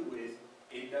deal with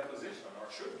in deposition or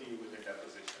should deal with in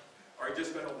deposition? Or are you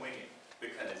just going to wing it?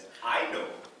 Because I know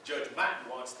Judge Matt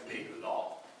wants to make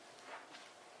law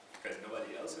because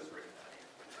nobody else has written that here.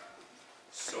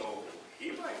 So he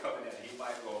might come in and he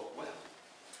might go, well,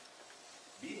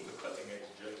 being the cutting edge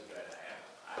judge that I am,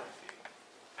 I think,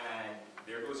 and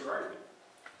there goes your argument.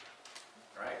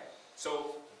 Right?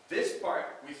 So this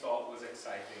part we thought was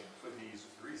exciting for these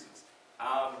reasons.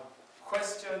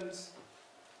 Questions,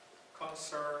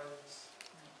 concerns?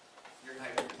 You're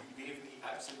like, you gave me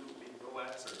absolutely no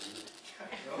answer, dude. I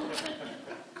know.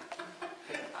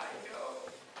 I know.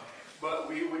 But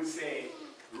we would say,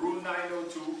 Rule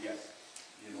 902, yes.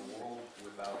 In a world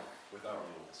without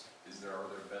rules, are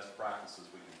there best practices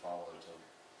we can follow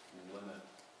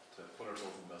to put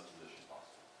ourselves in the best position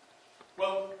possible?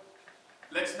 Well,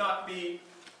 let's not be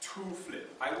too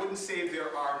flip. I wouldn't say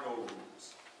there are no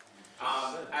rules.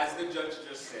 As the judge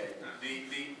just said,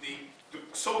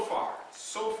 so far,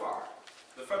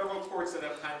 the federal courts that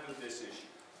have handled this issue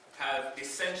have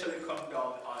essentially come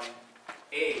down on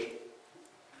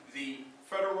the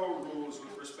federal rules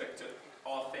with respect to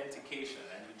authentication,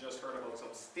 and you just heard about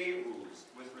some state rules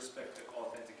with respect to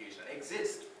authentication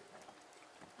exist.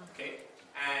 Okay?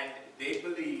 And they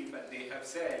believe, and they have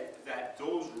said, that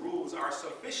those rules are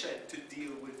sufficient to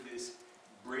deal with this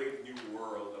brave new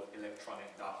world of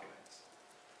electronic documents.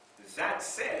 That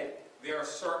said, there are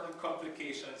certain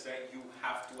complications that you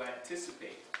have to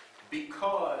anticipate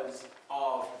because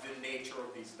of the nature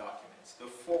of these documents. The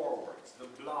forwards, the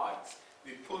blogs,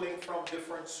 the pulling from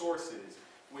different sources,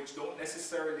 which don't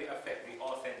necessarily affect the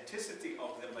authenticity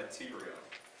of the material.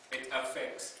 It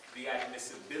affects the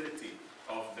admissibility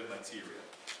of the material.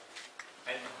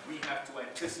 And we have to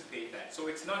anticipate that. So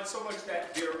it's not so much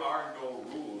that there are no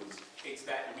rules, it's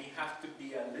that we have to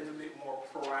be a little bit more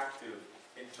proactive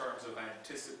in terms of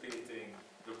anticipating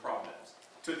the problems,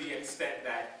 to the extent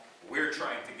that we're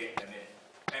trying to get them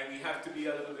in. And we have to be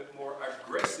a little bit more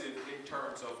aggressive in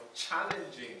terms of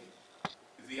challenging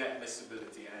the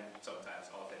admissibility and sometimes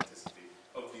authenticity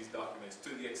of these documents to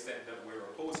the extent that we're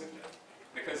opposing them.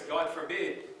 Because God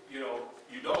forbid, you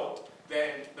don't,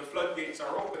 then the floodgates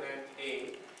are open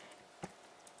and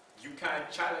you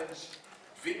can't challenge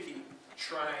Vicky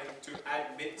trying to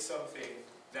admit something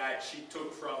that she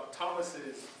took from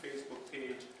Thomas's Facebook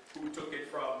page, who took it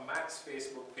from Matt's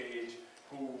Facebook page,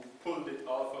 who pulled it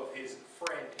off of his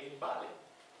friend in Bali.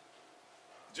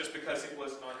 Just because it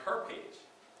was on her page.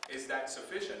 Is that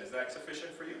sufficient? Is that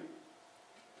sufficient for you?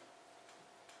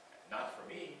 Not for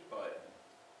me.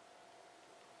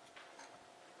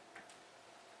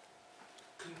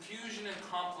 confusion and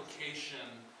complication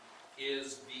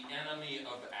is the enemy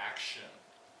of action.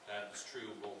 That is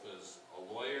true both as a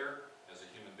lawyer, as a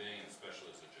human being, and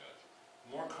especially as a judge.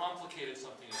 The more complicated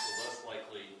something is, the less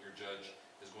likely your judge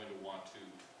is going to want to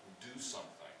do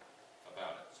something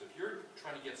about it. So if you're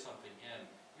trying to get something in,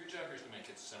 your job is to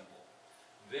make it simple.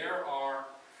 There are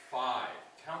 5,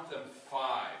 count them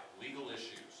 5, legal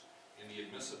issues in the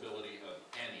admissibility of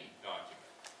any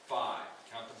document. 5,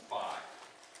 count them 5.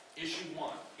 Issue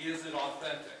 1, is it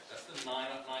authentic? That's the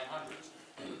 900s,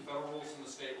 the federal rules and the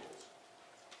state rules.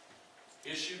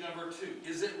 Issue number 2,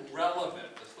 is it relevant?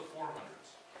 That's the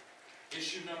 400s.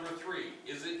 Issue number 3,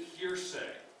 is it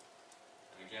hearsay?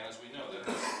 And again, as we know, there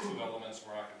are 2 elements.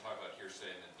 We're not going to talk about hearsay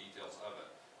and the details of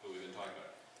it, but we've been talking about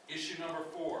it. Issue number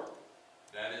 4,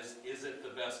 that is it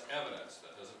the best evidence?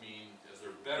 That doesn't mean, is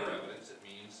there better evidence? It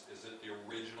means, is it the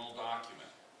original document?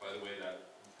 By the way, that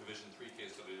Division 3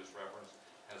 case that I just referenced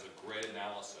has a great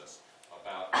analysis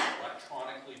about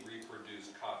electronically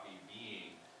reproduced copy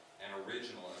being an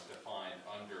original as defined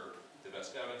under the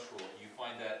best evidence rule. You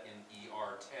find that in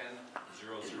ER 10001,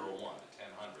 the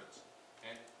 1000s.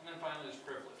 Okay? And then finally is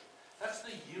privilege. That's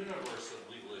the universe of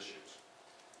legal issues.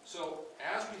 So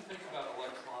as we think about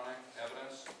electronic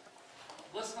evidence,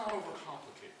 let's not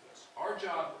overcomplicate this. Our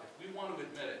job, if we want to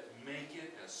admit it, make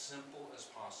it as simple as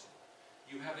possible.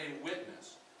 You have a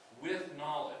witness with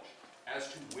knowledge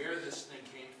as to where this thing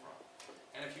came from.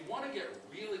 And if you want to get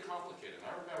really complicated, and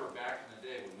I remember back in the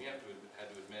day when we had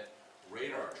to admit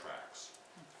radar tracks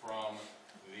from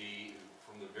the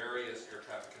various air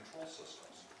traffic control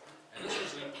systems. And this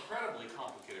was an incredibly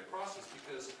complicated process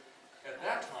because at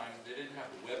that time they didn't have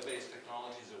the web-based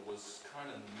technologies. It was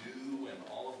kind of new and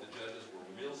all of the judges were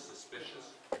real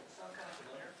suspicious. Does that sound kind of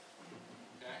familiar?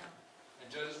 Okay? And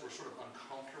judges were sort of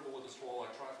uncomfortable with this whole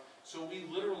electronic. So we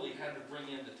literally had to bring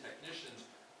in the technicians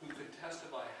who could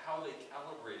testify how they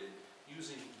calibrated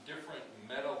using different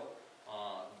metal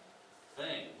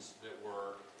things that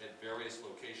were at various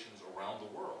locations around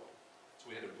the world. So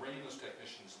we had to bring in those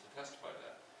technicians to testify to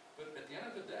that. But at the end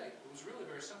of the day, it was really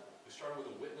very simple. We started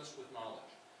with a witness with knowledge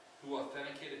who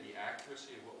authenticated the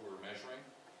accuracy of what we were measuring,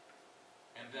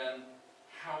 and then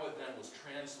how it then was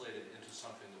translated into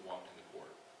something that walked into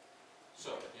court.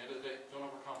 So at the end of the day, don't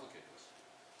overcomplicate this.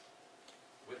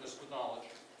 Witness with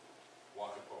knowledge,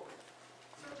 walk it forward.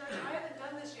 So Judge, I haven't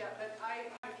done this yet, but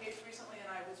I had a case recently and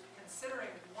I was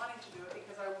considering wanting to do it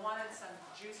because I wanted some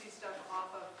juicy stuff off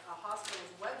of a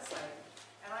hospital's website.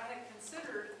 And I had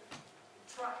considered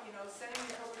sending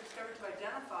it over to Discovery to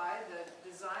identify the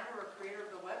designer or creator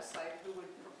of the website who would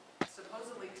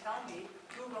supposedly tell me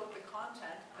who wrote the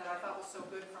content that I thought was so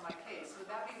good for my case. Would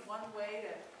that be one way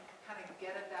to kind of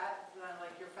get at that,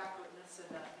 like your fact witness in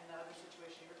the other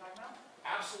situation you were talking about?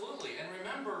 Absolutely. And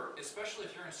remember, especially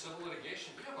if you're in civil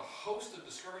litigation, you have a host of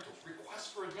discovery tools.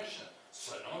 Request for admission.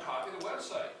 Send them a copy of the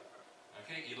website.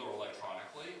 Okay, either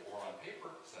electronically or on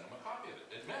paper, send them a copy of it.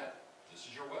 Admit, this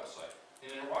is your website.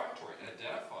 An interrogatory,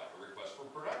 identify, a request for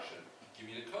production. Give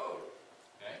me the code.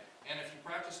 Okay? And if you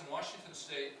practice in Washington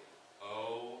State,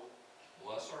 oh,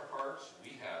 bless our hearts,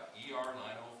 we have ER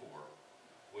 904,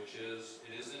 which is,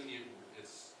 it's in the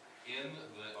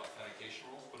authentication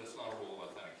rules, but it's not a rule of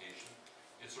authentication.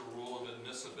 It's a rule of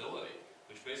admissibility,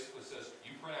 which basically says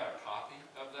you print out a copy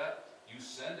of that, you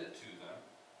send it to them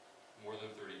more than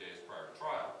 30 days prior to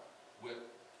trial,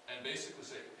 and basically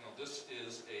say, this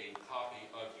is a copy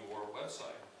of your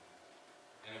website.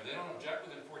 And if they don't object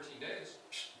within 14 days,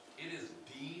 it is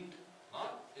deemed,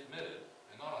 not admitted,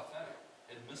 and not authentic,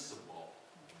 admissible.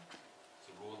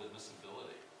 It's a rule of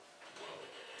admissibility.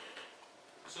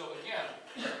 So again,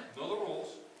 know the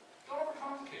rules, don't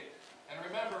overcomplicate. And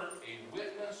remember, a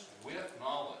witness with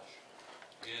knowledge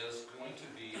is going to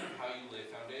be how you lay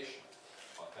foundation.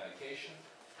 Authentication,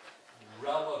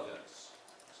 relevance.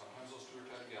 Sometimes those two are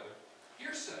tied together.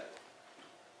 Hearsay,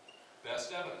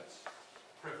 best evidence.